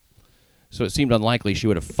table, so it seemed unlikely she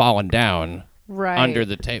would have fallen down Right. under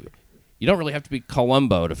the table. You don't really have to be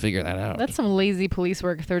Columbo to figure that out. That's some lazy police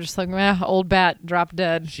work if they're just like, old bat, dropped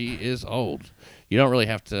dead. She is old. You don't really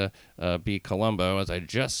have to be Columbo, as I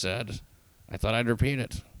just said. I thought I'd repeat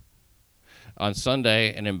it. On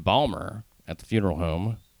Sunday, an embalmer at the funeral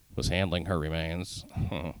home was handling her remains.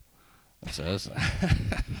 It says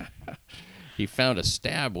he found a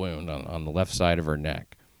stab wound on the left side of her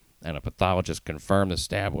neck, and a pathologist confirmed the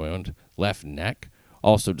stab wound, left neck.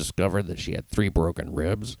 Also discovered that she had 3 broken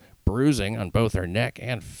ribs, bruising on both her neck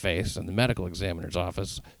and face, and the medical examiner's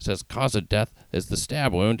office says cause of death is the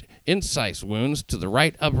stab wound, incise wounds to the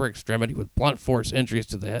right upper extremity with blunt force injuries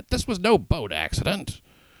to the head. This was no boat accident.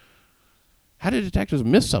 How did detectives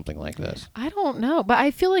miss something like this? I don't know, but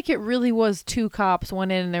I feel like it really was 2 cops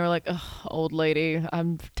went in and they were like, "Ugh, old lady,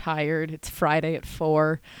 I'm tired. It's Friday at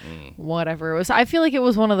 4, whatever." It was. I feel like it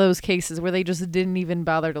was one of those cases where they just didn't even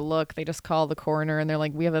bother to look. They just called the coroner and they're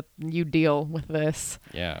like, you deal with this.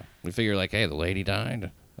 Yeah, we figure like, hey, the lady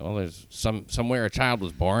died. Well, there's somewhere a child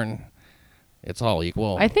was born. It's all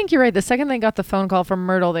equal. I think you're right. The second they got the phone call from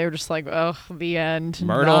Myrtle, they were just like, "Oh, the end."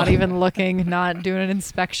 Myrtle? Not even looking, not doing an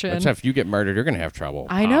inspection. That's how if you get murdered, you're going to have trouble.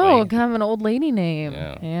 I know, Polly. kind of an old lady name.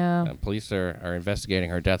 Yeah. Police are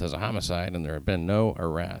investigating her death as a homicide, and there have been no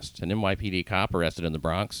arrests. An NYPD cop arrested in the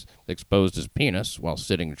Bronx exposed his penis while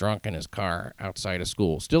sitting drunk in his car outside a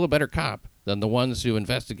school. Still a better cop than the ones who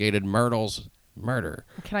investigated Myrtle's murder.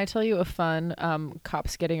 Can I tell you a fun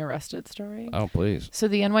cops getting arrested story? Oh, please. So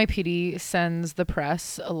the NYPD sends the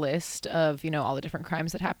press a list of, all the different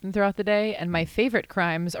crimes that happen throughout the day. And my favorite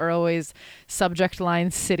crimes are always subject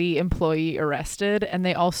line city employee arrested. And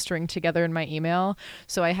they all string together in my email.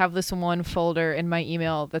 So I have this one folder in my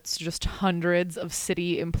email that's just hundreds of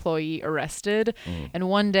city employee arrested. And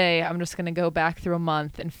one day I'm just going to go back through a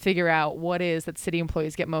month and figure out what is that city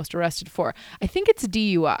employees get most arrested for. I think it's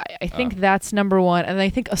DUI. I think that's number one. And I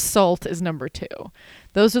think assault is number two.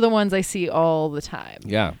 Those are the ones I see all the time.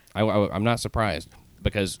 Yeah, I'm not surprised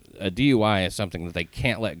because a DUI is something that they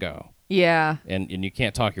can't let go. Yeah. And you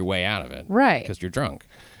can't talk your way out of it. Right. Because you're drunk.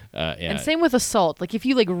 Yeah. And same with assault. Like if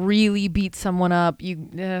you really beat someone up,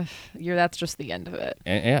 that's just the end of it.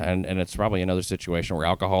 And it's probably another situation where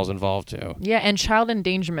alcohol is involved too. Yeah, and child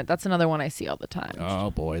endangerment. That's another one I see all the time.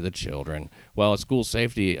 Oh boy, the children. Well, a school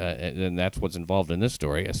safety, and that's what's involved in this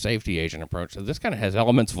story. A safety agent approach. So this kind of has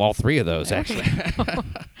elements of all three of those actually.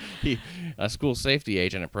 A school safety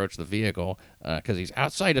agent approached the vehicle because he's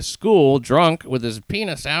outside a school drunk with his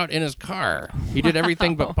penis out in his car. He did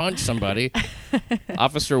everything but punch somebody.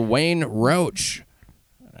 Officer Wayne Roach.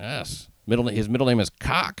 Yes. His middle name is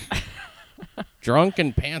Cock. Drunk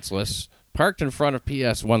and pantsless, parked in front of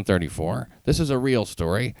PS 134. This is a real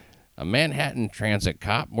story. A Manhattan transit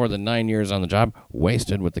cop, more than 9 years on the job,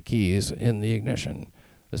 wasted with the keys in the ignition.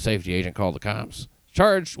 The safety agent called the cops,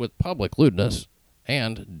 charged with public lewdness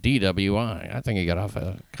and DWI. I think he got off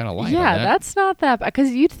kind of light. Yeah, on that. that's not that bad.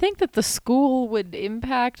 Because you'd think that the school would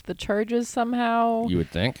impact the charges somehow. You would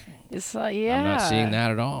think. It's yeah. I'm not seeing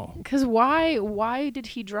that at all. Because why did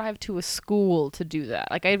he drive to a school to do that?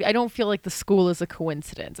 Like, I don't feel like the school is a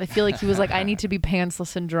coincidence. I feel like he was like, I need to be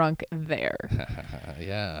pantsless and drunk there.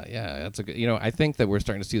 Yeah. That's a good. I think that we're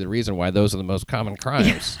starting to see the reason why those are the most common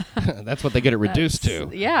crimes. That's what they get it reduced to.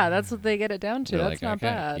 Yeah, that's what they get it down to. They're That's like, not okay,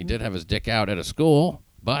 bad. He did have his dick out at a school,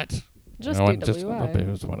 but Just DWI. It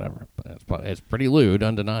was whatever. It's pretty lewd,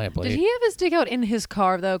 undeniably. Did he have his dick out in his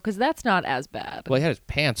car, though? Because that's not as bad. Well, he had his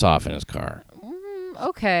pants off in his car.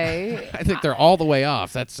 Okay. I think they're all the way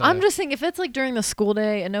off. That's. I'm just saying, if it's like during the school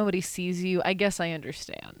day and nobody sees you, I guess I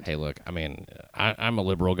understand. Hey, look, I mean, I'm a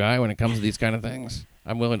liberal guy when it comes to these kind of things.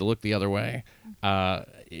 I'm willing to look the other way.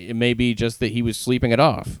 It may be just that he was sleeping it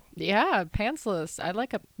off. Yeah, pantsless. I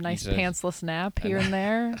like a nice pantsless nap here and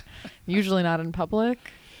there. Usually not in public,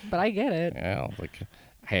 but I get it. Yeah,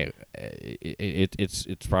 hey,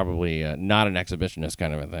 it's probably not an exhibitionist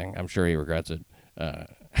kind of a thing. I'm sure he regrets it.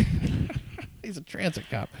 He's a transit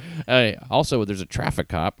cop. Also, there's a traffic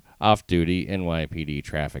cop, off-duty NYPD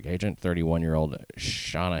traffic agent, 31-year-old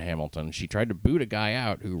Shauna Hamilton. She tried to boot a guy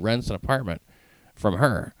out who rents an apartment from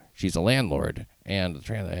her. She's a landlord and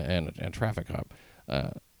a traffic cop.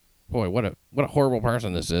 Boy, what a horrible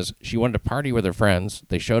person this is. She wanted to party with her friends.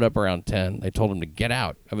 They showed up around 10. They told him to get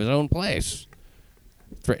out of his own place.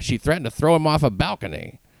 She threatened to throw him off a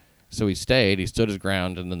balcony. So he stayed. He stood his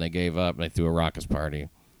ground, and then they gave up, and they threw a raucous party.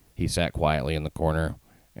 He sat quietly in the corner,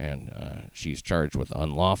 and she's charged with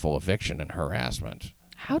unlawful eviction and harassment.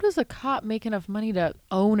 How does a cop make enough money to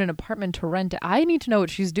own an apartment to rent it? I need to know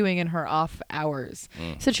what she's doing in her off hours.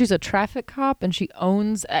 Said she's a traffic cop and she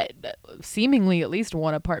owns seemingly at least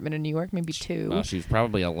one apartment in New York, maybe two. Well, she's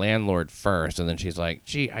probably a landlord first, and then she's like,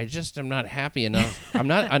 gee, I just am not happy enough. I'm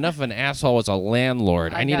not enough of an asshole as a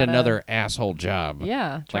landlord. I need another asshole job.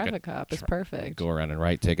 Yeah, traffic cop is perfect. Go around and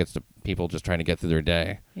write tickets to people just trying to get through their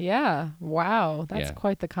day. Yeah. Wow. That's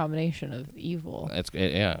quite the combination of evil.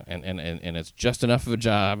 And it's just enough of a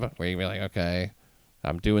job where you can be like, okay,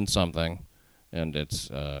 I'm doing something, and it's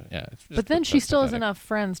It's but then she still has enough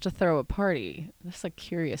friends to throw a party. That's a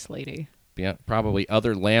curious lady. Yeah, probably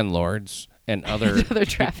other landlords and other other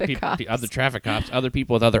traffic cops, other traffic cops, other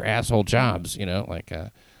people with other asshole jobs. Like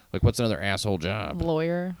what's another asshole job?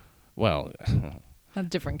 Lawyer. Well. A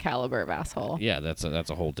different caliber of asshole. Yeah, that's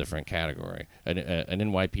a whole different category. An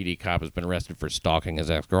NYPD cop has been arrested for stalking his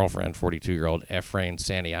ex-girlfriend. 42-year-old Efrain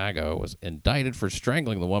Santiago was indicted for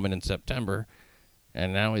strangling the woman in September,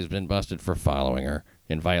 and now he's been busted for following her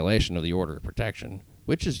in violation of the order of protection,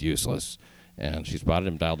 which is useless. And she spotted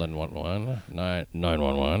him, dialed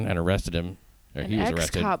 911, and arrested him. An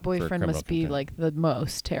ex-cop boyfriend must be like the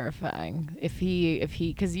most terrifying. If he,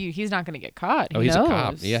 because he's not going to get caught. He's a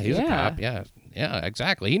cop. Yeah, he's a cop. Yeah,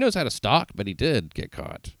 exactly. He knows how to stalk, but he did get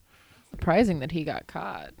caught. Surprising that he got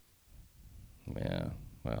caught. Yeah,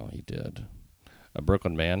 well, he did. A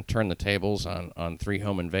Brooklyn man turned the tables on 3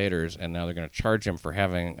 home invaders, and now they're going to charge him for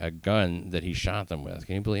having a gun that he shot them with.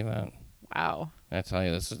 Can you believe that? Wow. I tell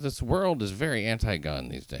you, this world is very anti-gun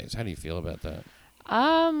these days. How do you feel about that?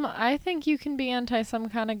 I think you can be anti some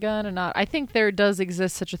kind of gun and not. I think there does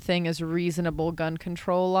exist such a thing as reasonable gun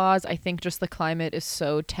control laws. I think just the climate is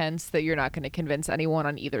so tense that you're not going to convince anyone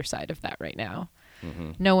on either side of that right now.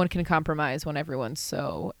 Mm-hmm. No one can compromise when everyone's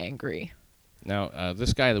so angry. Now,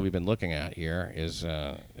 this guy that we've been looking at here is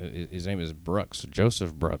his name is Brooks,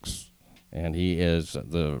 Joseph Brooks, and he is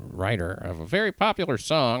the writer of a very popular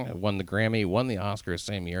song. It won the Grammy, won the Oscar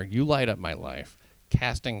same year. "You Light Up My Life."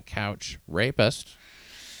 Casting couch rapist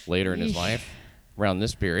later in his life, around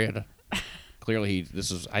this period. Clearly,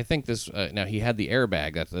 now he had the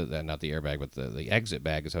airbag. That's not the airbag, but the exit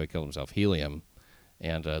bag is how he killed himself. Helium,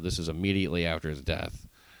 and this is immediately after his death,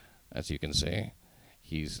 as you can see.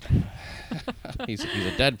 He's he's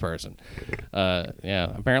a dead person.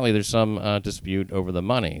 Yeah. Apparently, there's some dispute over the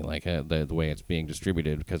money, like the way it's being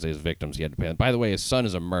distributed, because his victims he had to pay. By the way, his son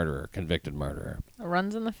is a murderer, convicted murderer. It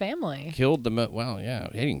runs in the family. Killed well, yeah.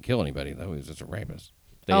 He didn't kill anybody though. He was just a rapist.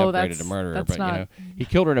 They Oh, upgraded to murderer, that's but not... he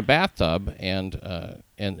killed her in a bathtub, and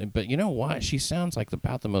but you know what? She sounds like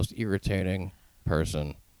about the most irritating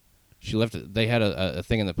person. She left. They had a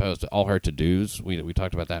thing in the Post, all her to-dos. We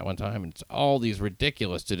talked about that one time, and it's all these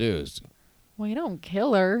ridiculous to-dos. Well, you don't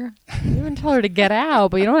kill her. You even tell her to get out,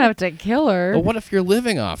 but you don't have to kill her. But what if you're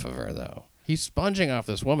living off of her, though? He's sponging off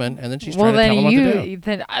this woman, and then she's trying to tell him what to do.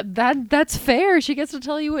 Then that's fair. She gets to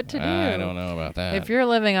tell you what to do. I don't know about that. If you're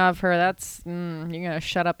living off her, that's you're gonna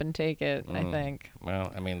shut up and take it. I think.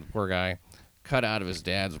 Well, I mean, the poor guy cut out of his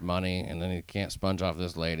dad's money, and then he can't sponge off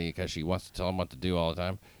this lady because she wants to tell him what to do all the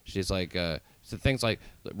time. She's like, so things like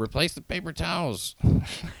replace the paper towels.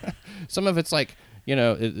 Some of it's like,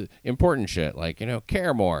 important shit, like,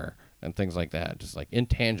 care more and things like that, just like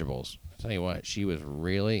intangibles. I'll tell you what, she was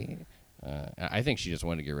really, I think she just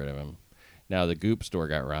wanted to get rid of him. Now, the Goop store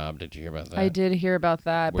got robbed. Did you hear about that? I did hear about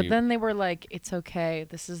that. But then they were like, it's okay.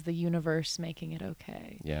 This is the universe making it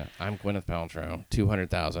okay. Yeah. I'm Gwyneth Paltrow.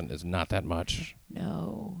 $200,000 is not that much.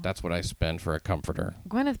 No. That's what I spend for a comforter.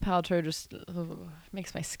 Gwyneth Paltrow just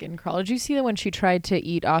makes my skin crawl. Did you see that when she tried to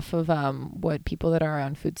eat off of what people that are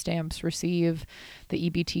on food stamps receive, the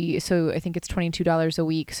EBT? So I think it's $22 a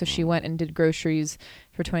week. So she went and did groceries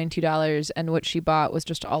for $22, and what she bought was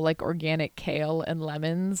just all like organic kale and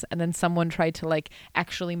lemons. And then someone tried to like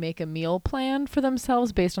actually make a meal plan for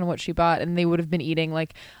themselves based on what she bought, and they would have been eating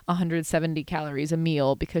like 170 calories a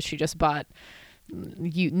meal because she just bought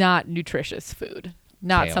not nutritious food,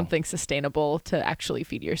 not Kale. Something sustainable to actually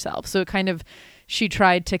feed yourself. So it kind of, she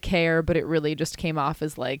tried to care, but it really just came off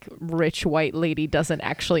as like rich white lady doesn't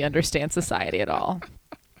actually understand society at all.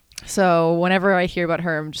 So whenever I hear about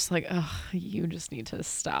her, I'm just like, ugh, you just need to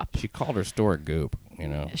stop. She called her store Goop,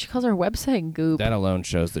 She calls her website Goop. That alone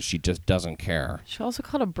shows that she just doesn't care. She also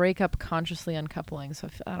called a breakup consciously uncoupling. So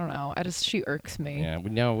I don't know. She irks me. Yeah.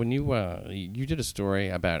 Now, when you did a story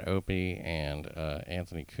about Opie and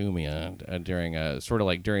Anthony Cumia during sort of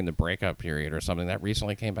like during the breakup period or something, that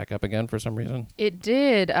recently came back up again for some reason. It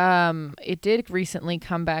did. It did recently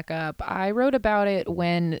come back up. I wrote about it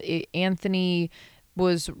when Anthony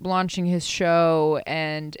was launching his show,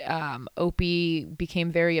 and Opie became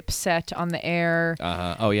very upset on the air.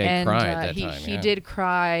 Oh yeah, he cried that time. He did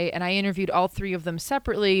cry, and I interviewed all three of them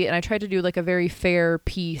separately, and I tried to do like a very fair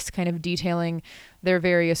piece, kind of detailing their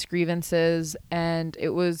various grievances, and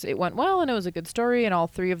it went well, and it was a good story, and all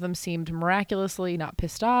three of them seemed miraculously not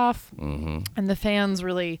pissed off, and the fans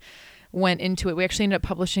really went into it. We actually ended up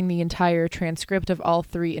publishing the entire transcript of all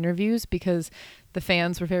three interviews because the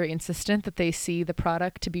fans were very insistent that they see the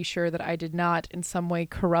product to be sure that I did not in some way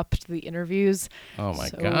corrupt the interviews. Oh my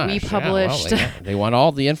so gosh. we published. They want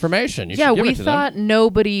all the information. You yeah, should give we it to thought them.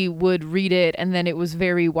 Nobody would read it, and then it was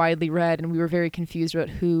very widely read, and we were very confused about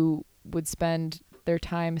who would spend their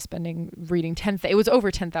time reading it was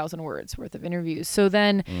over 10,000 words worth of interviews. So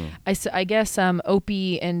then I guess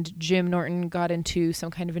Opie and Jim Norton got into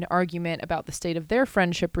some kind of an argument about the state of their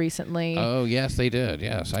friendship recently. Oh yes, they did.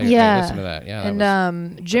 Yes, I listened to that. Yeah,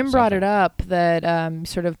 and Jim brought it up that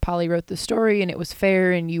sort of Polly wrote the story and it was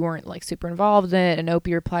fair and you weren't like super involved in it, and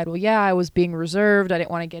Opie replied, well, yeah, I was being reserved. I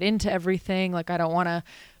didn't want to get into everything. Like, I don't want to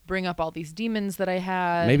bring up all these demons that I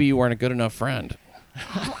had. Maybe you weren't a good enough friend.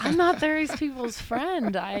 I'm not these people's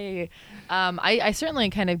friend. I certainly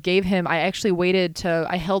kind of gave him, I actually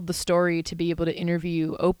I held the story to be able to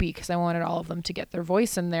interview Opie because I wanted all of them to get their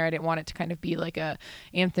voice in there. I didn't want it to kind of be like a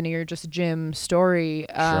Anthony or just Jim story.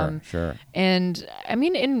 Sure. And I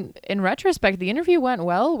mean, in retrospect, the interview went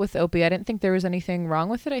well with Opie. I didn't think there was anything wrong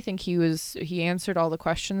with it. I think he answered all the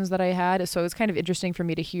questions that I had. So it was kind of interesting for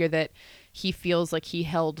me to hear that he feels like he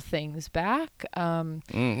held things back.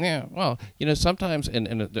 Yeah, well, sometimes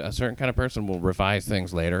a certain kind of person will revise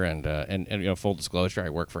things later, and full disclosure, I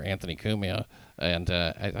work for Anthony Cumia, and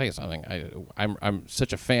I tell you something, I'm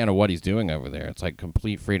such a fan of what he's doing over there. It's like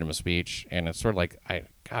complete freedom of speech, and it's sort of like,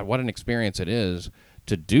 God, what an experience it is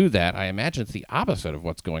to do that. I imagine it's the opposite of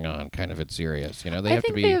what's going on kind of at Sirius. They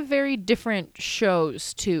have very different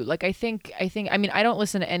shows too. Like I mean, I don't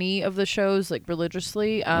listen to any of the shows like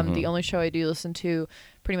religiously. The only show I do listen to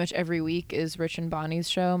pretty much every week is Rich and Bonnie's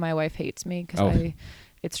show. My wife hates me because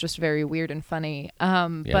it's just very weird and funny.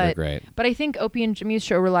 They're great. But I think Opie and Jimmy's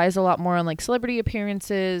show relies a lot more on like celebrity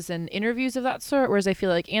appearances and interviews of that sort, whereas I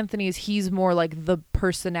feel like he's more like the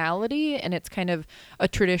personality, and it's kind of a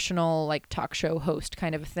traditional like talk show host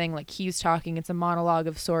kind of a thing. Like he's talking, it's a monologue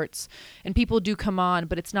of sorts, and people do come on,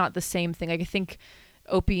 but it's not the same thing. Like I think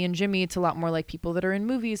Opie and Jimmy, it's a lot more like people that are in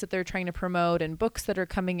movies that they're trying to promote and books that are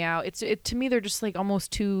coming out. To me, they're just like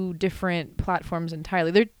almost two different platforms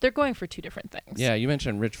entirely. They're going for two different things. Yeah, you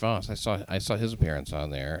mentioned Rich Voss. I saw his appearance on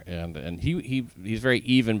there, and he's very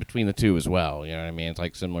even between the two as well. You know what I mean? It's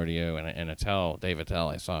like similar to you and Dave Attell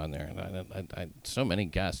I saw in there, and I so many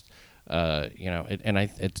guests.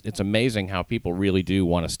 It's amazing how people really do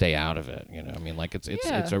want to stay out of it. You know, I mean, like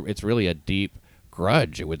it's really a deep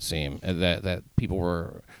grudge, it would seem, that people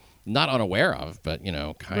were not unaware of, but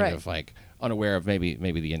kind of like unaware of maybe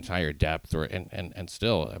the entire depth, and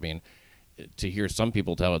still, I mean, to hear some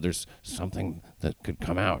people tell it there's something that could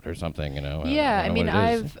come out or something, Yeah, I mean,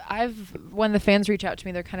 I've when the fans reach out to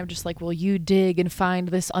me, they're kind of just like, well, you dig and find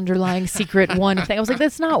this underlying secret one thing. I was like,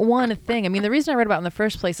 that's not one thing. I mean, the reason I read about it in the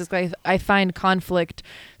first place is I find conflict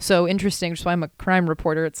so interesting, which is why I'm a crime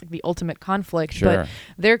reporter. It's like the ultimate conflict. Sure. But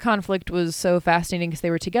their conflict was so fascinating because they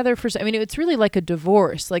were together for, I mean, it's really like a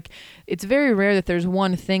divorce. Like, it's very rare that there's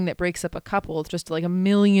one thing that breaks up a couple. It's just like a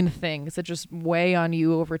million things that just weigh on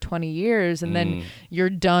you over 20 years. And then you're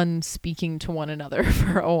done speaking to one another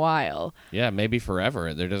for a while. Yeah, maybe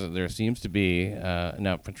forever. There seems to be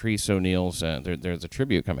now Patrice O'Neal's there's a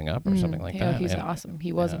tribute coming up or something like that. He's awesome.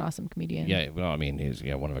 He was an awesome comedian. Yeah, well, I mean, he's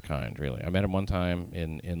one of a kind, really. I met him one time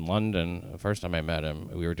in London. The first time I met him,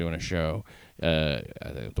 we were doing a show,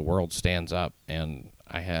 The World Stands Up, and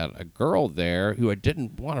I had a girl there who I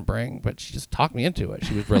didn't want to bring, but she just talked me into it.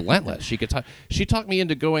 She was relentless. She talked me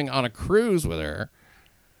into going on a cruise with her.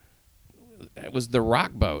 It was the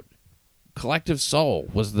Rock Boat. Collective Soul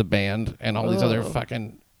was the band, and all these other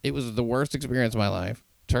it was the worst experience of my life.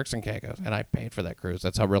 Turks and Caicos, and I paid for that cruise.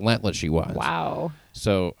 That's how relentless she was. Wow.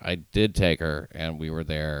 So I did take her, and we were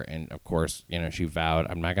there, and of course, she vowed,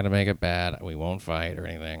 I'm not going to make it bad. We won't fight or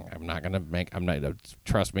anything.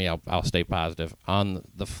 Trust me, I'll stay positive. On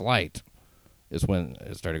the flight is when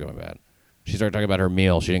it started going bad. She started talking about her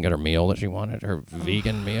meal. She didn't get her meal that she wanted, her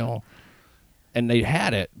vegan meal. And they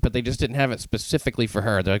had it, but they just didn't have it specifically for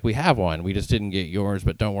her. They're like, we have one. We just didn't get yours,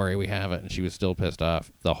 but don't worry, we have it. And she was still pissed off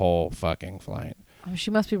the whole fucking flight. Oh,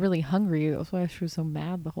 she must be really hungry. That's why she was so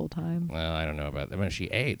mad the whole time. Well, I don't know about that. I mean, she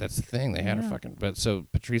ate. That's the thing. They had her fucking... But so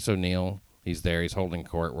Patrice O'Neal, he's there. He's holding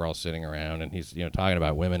court. We're all sitting around, and he's talking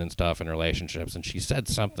about women and stuff and relationships. And she said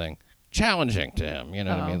something challenging to him. You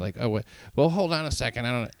know what I mean? Like, well, hold on a second.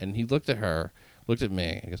 I don't... And he looked at her, looked at me,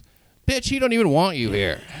 and he goes, bitch, he don't even want you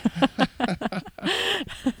here.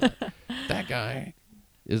 That guy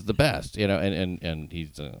is the best, and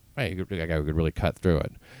he's a guy who could really cut through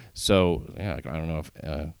it. So, yeah, I don't know if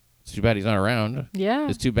it's too bad he's not around. Yeah.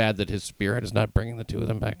 It's too bad that his spirit is not bringing the two of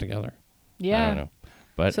them back together. Yeah. I don't know.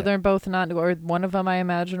 But so they're both not, or one of them, I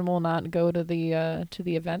imagine, will not go to the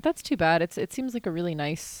event. That's too bad. It seems like a really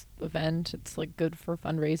nice event. It's like good for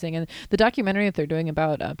fundraising, and the documentary that they're doing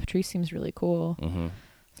about Patrice seems really cool. Mm-hmm.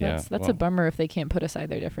 So that's a bummer if they can't put aside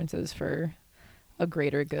their differences for a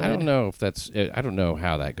greater good. I don't know if I don't know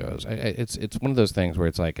how that goes. It's one of those things where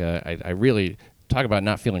it's like I really talk about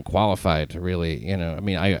not feeling qualified to really, I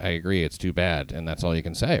mean, I agree it's too bad, and that's all you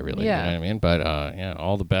can say, really. Yeah. You know what I mean? But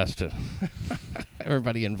all the best to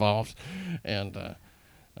everybody involved, and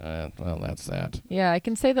well, that's that. Yeah, I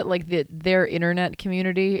can say that like their internet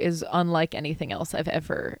community is unlike anything else I've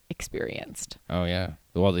ever experienced. Oh yeah.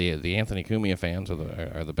 Well, the Anthony Cumia fans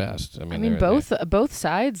are the best. I mean both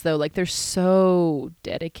sides though, like they're so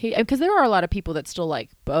dedicated, because there are a lot of people that still like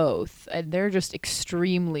both, and they're just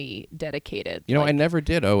extremely dedicated. I never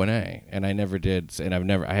did O&A, and I never did, and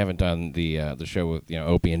I haven't done the show with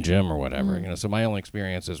Opie and Jim or whatever. So my only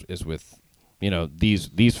experience is with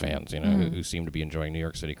these fans, who seem to be enjoying New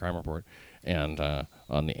York City Crime Report, and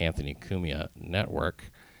on the Anthony Cumia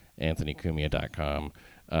network, anthonycumia.com.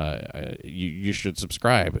 You should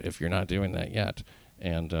subscribe if you're not doing that yet.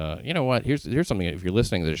 And you know what? Here's something. If you're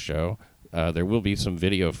listening to this show, there will be some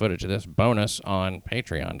video footage of this bonus on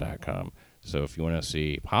patreon.com. So if you want to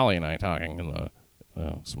see Polly and I talking in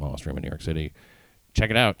the smallest room in New York City, check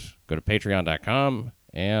it out. Go to patreon.com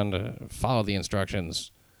and follow the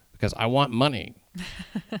instructions, because I want money,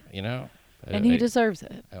 you know. And he deserves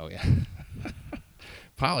it. Oh, yeah.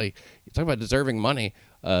 Polly, you talk about deserving money.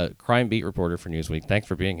 Crime beat reporter for Newsweek. Thanks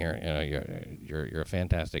for being here. You're a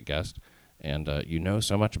fantastic guest, and you know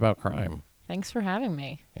so much about crime. Thanks for having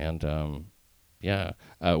me. And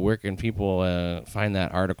where can people find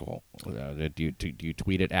that article? Do you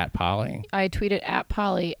tweet it at Polly? I tweet it at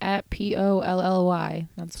Polly, at Polly.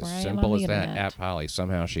 That's It's where I as am simple on as the that. internet. At Polly.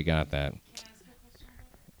 Somehow she got that. Can I ask a question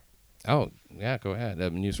about Oh, yeah, go ahead.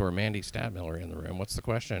 News or Mandy Stadmiller in the room. What's the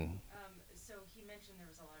question? so he mentioned there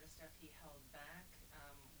was a lot of stuff he held back.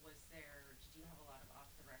 Did you have a lot of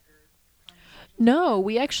off-the-record conversations? No,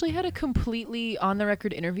 we actually had a completely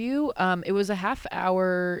on-the-record interview. It was a half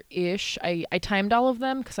hour-ish. I timed all of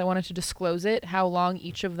them because I wanted to disclose it, how long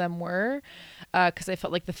each of them were, because I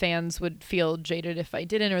felt like the fans would feel jaded if I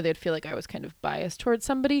didn't, or they'd feel like I was kind of biased towards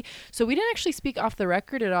somebody. So we didn't actually speak off the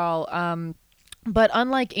record at all. But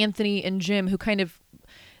unlike Anthony and Jim, who kind of,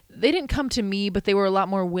 they didn't come to me, but they were a lot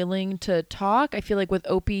more willing to talk. I feel like with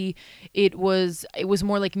Opie, it was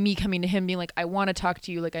more like me coming to him being like, I want to talk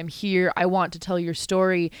to you. Like, I'm here. I want to tell your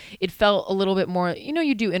story. It felt a little bit more,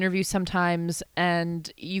 you do interviews sometimes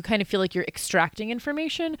and you kind of feel like you're extracting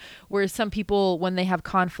information, whereas some people, when they have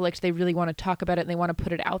conflict, they really want to talk about it and they want to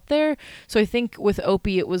put it out there. So I think with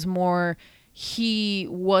Opie, it was more, he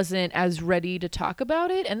wasn't as ready to talk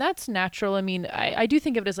about it, and that's natural. I mean, I do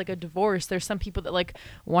think of it as like a divorce. There's some people that like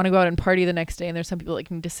want to go out and party the next day, and there's some people that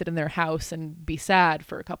can just sit in their house and be sad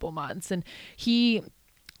for a couple months, and he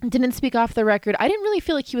didn't speak off the record. I didn't really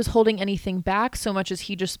feel like he was holding anything back so much as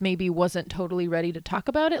he just maybe wasn't totally ready to talk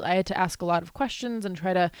about it. I had to ask a lot of questions and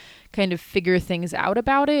try to kind of figure things out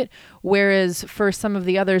about it. Whereas for some of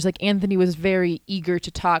the others, like Anthony was very eager to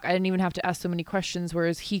talk. I didn't even have to ask so many questions,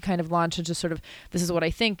 whereas he kind of launched into sort of, this is what I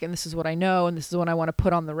think and this is what I know and this is what I want to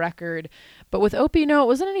put on the record. But with Opie, no, it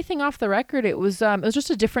wasn't anything off the record. It was just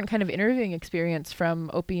a different kind of interviewing experience from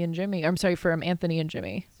Opie and Jimmy. I'm sorry, from Anthony and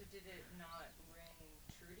Jimmy. So did it not ring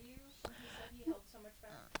true to you since he said he held so much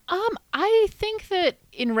back? I think that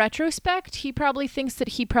in retrospect, he probably thinks that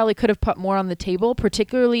he probably could have put more on the table,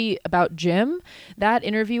 particularly about Jim. That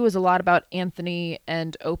interview was a lot about Anthony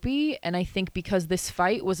and Opie, and I think because this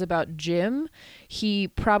fight was about Jim, he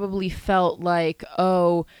probably felt like,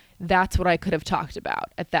 oh, that's what I could have talked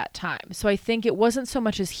about at that time. So I think it wasn't so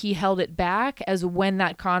much as he held it back as when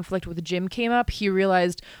that conflict with Jim came up, he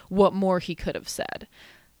realized what more he could have said.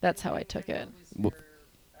 That's how I took it. What was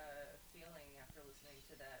your feeling after listening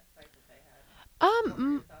to that fight that they had? What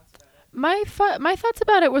were your thoughts about it? My thoughts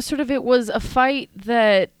about it was sort of, it was a fight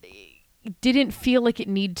that didn't feel like it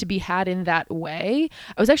needed to be had in that way.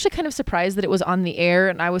 I was actually kind of surprised that it was on the air,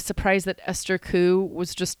 and I was surprised that Esther Koo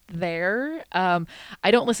was just there.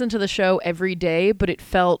 I don't listen to the show every day, but it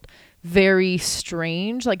felt very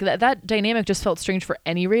strange. Like that dynamic just felt strange for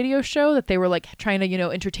any radio show, that they were like trying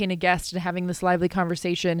to, entertain a guest and having this lively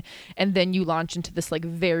conversation, and then you launch into this like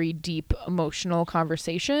very deep emotional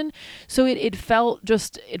conversation. So it felt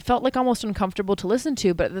like almost uncomfortable to listen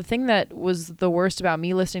to. But the thing that was the worst about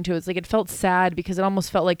me listening to it is like it felt sad, because it almost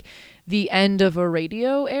felt like the end of a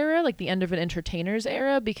radio era, like the end of an entertainer's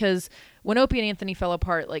era, because when Opie and Anthony fell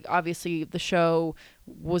apart, like obviously the show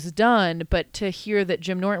was done, but to hear that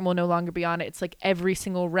Jim Norton will no longer be on it, it's like every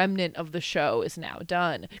single remnant of the show is now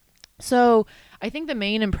done. So I think the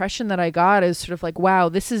main impression that I got is sort of like, wow,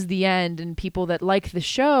 this is the end, and people that like the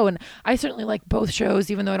show, and I certainly like both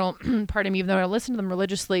shows, even though I don't, pardon me, even though I don't listen to them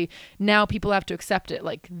religiously, now people have to accept it,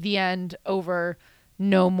 like the end, over,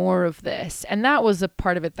 no more of this. And that was a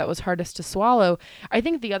part of it that was hardest to swallow. I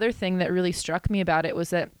think the other thing that really struck me about it was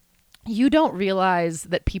that you don't realize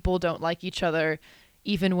that people don't like each other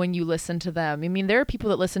even when you listen to them. I mean, there are people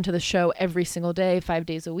that listen to the show every single day, 5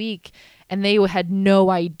 days a week, and they had no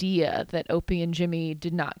idea that Opie and Jimmy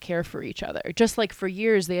did not care for each other. Just like for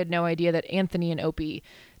years, they had no idea that Anthony and Opie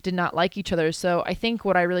did not like each other. So I think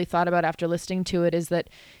what I really thought about after listening to it is that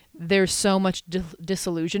there's so much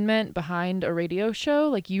disillusionment behind a radio show.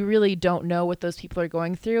 Like, you really don't know what those people are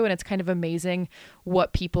going through, and it's kind of amazing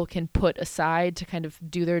what people can put aside to kind of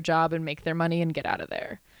do their job and make their money and get out of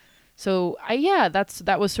there. So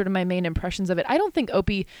that was sort of my main impressions of it. I don't think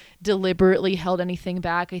Opie deliberately held anything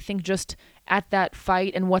back. I think just at that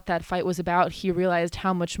fight and what that fight was about, he realized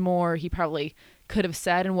how much more he probably could have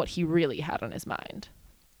said and what he really had on his mind.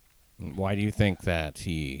 Why do you think that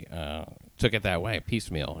he took it that way,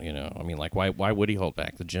 piecemeal? I mean, like, why would he hold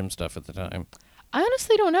back the Jim stuff at the time? I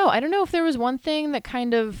honestly don't know. I don't know if there was one thing that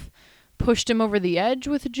kind of pushed him over the edge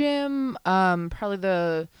with Jim.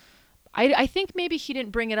 Probably I think maybe he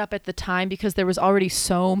didn't bring it up at the time because there was already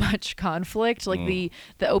so much conflict. Like the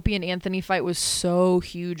Opie and Anthony fight was so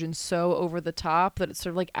huge and so over the top that it's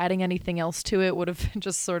sort of like adding anything else to it would have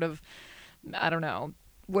just sort of, I don't know,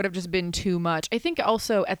 would have just been too much. I think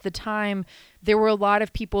also at the time there were a lot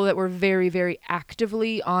of people that were very, very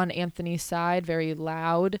actively on Anthony's side, very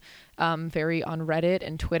loud, very on Reddit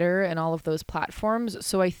and Twitter and all of those platforms.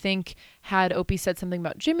 So I think had Opie said something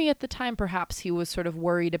about Jimmy at the time, perhaps he was sort of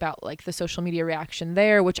worried about like the social media reaction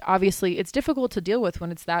there, which obviously it's difficult to deal with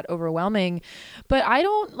when it's that overwhelming. But I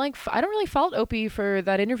don't really fault Opie for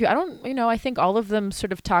that interview. I think all of them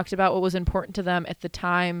sort of talked about what was important to them at the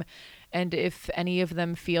time. And if any of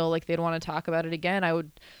them feel like they'd want to talk about it again, I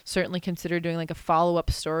would certainly consider doing like a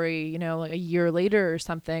follow-up story, like a year later or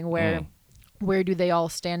something where do they all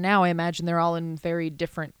stand now? I imagine they're all in very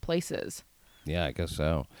different places. Yeah, I guess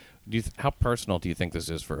so. How personal do you think this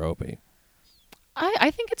is for Opie?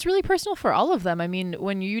 I think it's really personal for all of them. I mean,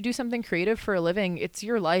 when you do something creative for a living, it's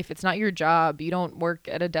your life. It's not your job. You don't work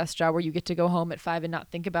at a desk job where you get to go home at 5 and not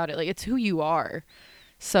think about it. Like, it's who you are.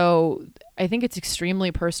 So I think it's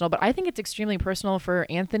extremely personal, but I think it's extremely personal for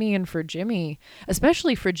Anthony and for Jimmy,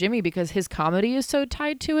 especially for Jimmy because his comedy is so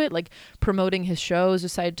tied to it, like promoting his shows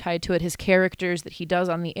is tied to it. His characters that he does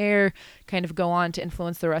on the air kind of go on to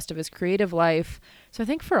influence the rest of his creative life. So I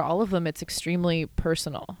think for all of them, it's extremely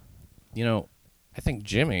personal. I think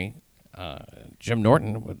Jim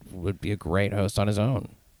Norton would be a great host on his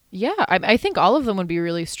own. Yeah, I think all of them would be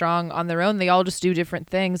really strong on their own. They all just do different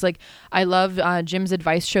things. Like, I love Jim's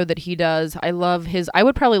advice show that he does. I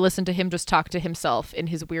would probably listen to him just talk to himself in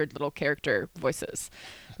his weird little character voices.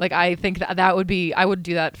 Like, I think that would be, I would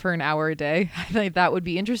do that for an hour a day. I think that would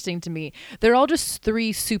be interesting to me. They're all just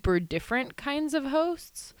 3 super different kinds of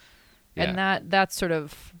hosts. Yeah. And that's sort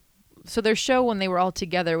of, so their show when they were all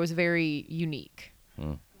together was very unique.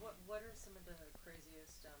 What are some of the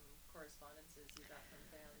craziest correspondences you got from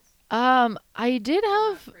fans? I did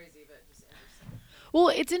have... Not crazy, but just interesting. Well,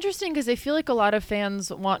 it's interesting because I feel like a lot of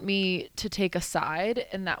fans want me to take a side,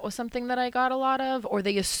 and that was something that I got a lot of, or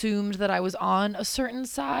they assumed that I was on a certain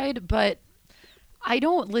side, but I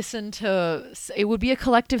don't listen to... It would be a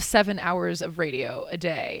collective 7 hours of radio a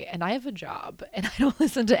day, and I have a job, and I don't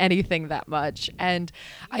listen to anything that much, and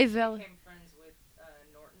I value...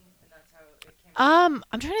 I'm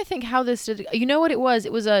trying to think how this did. You know what it was?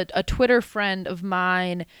 It was a Twitter friend of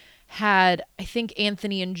mine had, I think,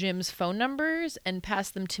 Anthony and Jim's phone numbers and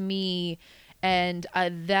passed them to me. And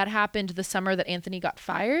that happened the summer that Anthony got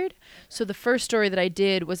fired. So the first story that I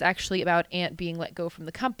did was actually about Ant being let go from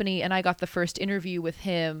the company. And I got the first interview with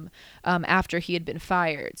him after he had been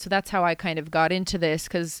fired. So that's how I kind of got into this.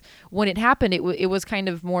 Because when it happened, it was kind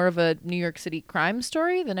of more of a New York City crime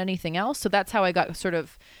story than anything else. So that's how I got sort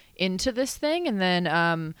of into this thing. And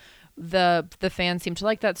then the fans seemed to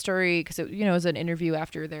like that story because it was an interview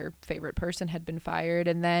after their favorite person had been fired.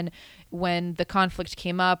 And then when the conflict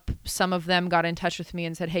came up, some of them got in touch with me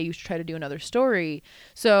and said, hey, you should try to do another story.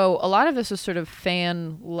 So a lot of this was sort of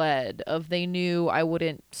fan led of they knew I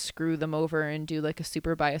wouldn't screw them over and do like a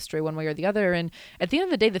super biased story one way or the other. And at the end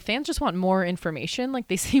of the day, the fans just want more information. Like,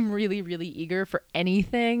 they seem really, really eager for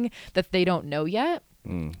anything that they don't know yet.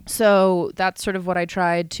 So that's sort of what I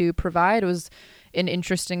tried to provide. Was an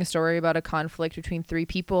interesting story about a conflict between 3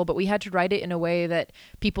 people, but we had to write it in a way that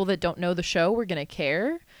people that don't know the show were going to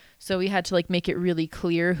care. So we had to like make it really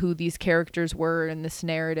clear who these characters were in this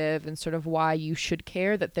narrative and sort of why you should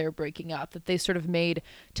care that they're breaking up, that they sort of made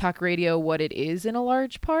talk radio what it is in a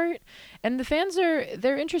large part. And the fans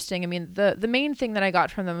they're interesting. I mean, the main thing that I got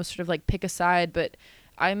from them was sort of like pick a side, but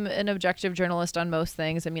I'm an objective journalist on most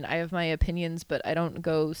things. I mean, I have my opinions, but I don't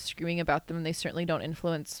go screaming about them, and they certainly don't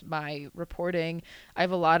influence my reporting. I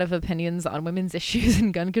have a lot of opinions on women's issues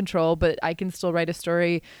and gun control, but I can still write a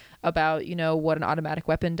story about, what an automatic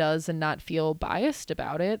weapon does and not feel biased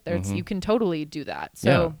about it. You can totally do that.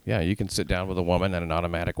 So yeah, you can sit down with a woman and an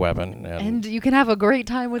automatic weapon. And you can have a great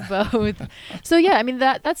time with both. So yeah, I mean,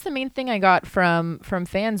 that's the main thing I got from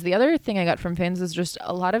fans. The other thing I got from fans is just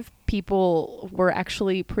a lot of people were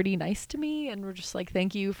actually pretty nice to me and were just like,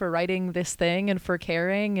 thank you for writing this thing and for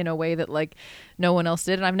caring in a way that like no one else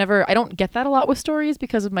did. And I don't get that a lot with stories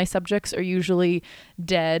because of my subjects are usually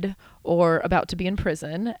dead or about to be in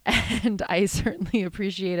prison. And I certainly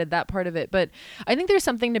appreciated that part of it. But I think there's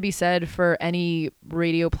something to be said for any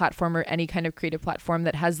radio platform or any kind of creative platform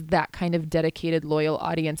that has that kind of dedicated, loyal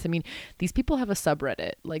audience. I mean, these people have a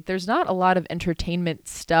subreddit. Like, there's not a lot of entertainment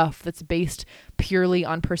stuff that's based purely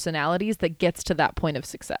on personalities that gets to that point of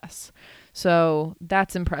success. So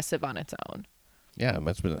that's impressive on its own. Yeah,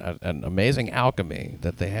 it's been an amazing alchemy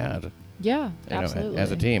that they had. Yeah, You know, absolutely.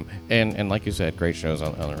 as a team. And like you said, great shows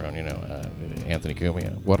on their own. You know, Anthony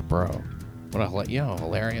Cumia, what a bro. What a how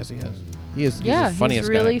hilarious he is. He's the funniest he's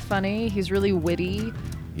really guy. funny. He's really witty.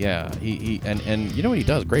 Yeah, he and you know what he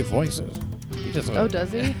does? Great voices. He just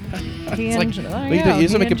Does he? He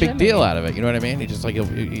doesn't make a big deal out of it. You know what I mean? He just like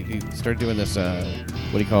he started doing this.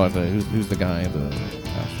 What do you call it? Who's the guy?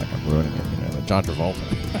 I'm ruining it. You know, John Travolta.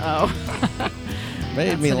 Oh.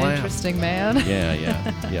 Made me laugh. Interesting man. Yeah.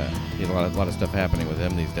 He has a lot of stuff happening with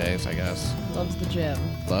him these days, I guess. Loves the gym.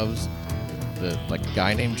 Loves the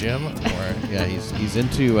guy named Jim, or yeah, he's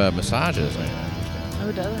into massages. I understand.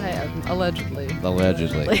 Oh, does he? Allegedly.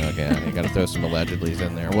 Allegedly. Okay, you got to throw some allegedlys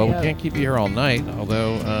in there. Well, we can't keep you here all night,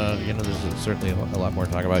 although you know there's certainly a lot more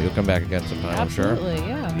to talk about. You'll come back again sometime, Absolutely, I'm sure.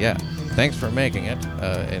 yeah. Yeah. Thanks for making it.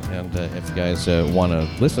 And if you guys want to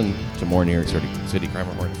listen to more New York City Crime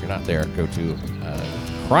Report, if you're not there, go to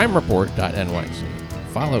crimereport.nyc.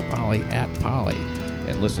 Follow Polly at Polly,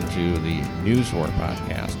 and listen to the News Horror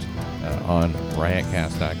podcast on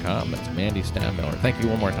riotcast.com. That's Mandy Stamiller. Thank you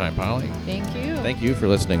one more time, Polly. Thank you. Thank you for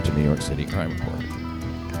listening to New York City Crime Report.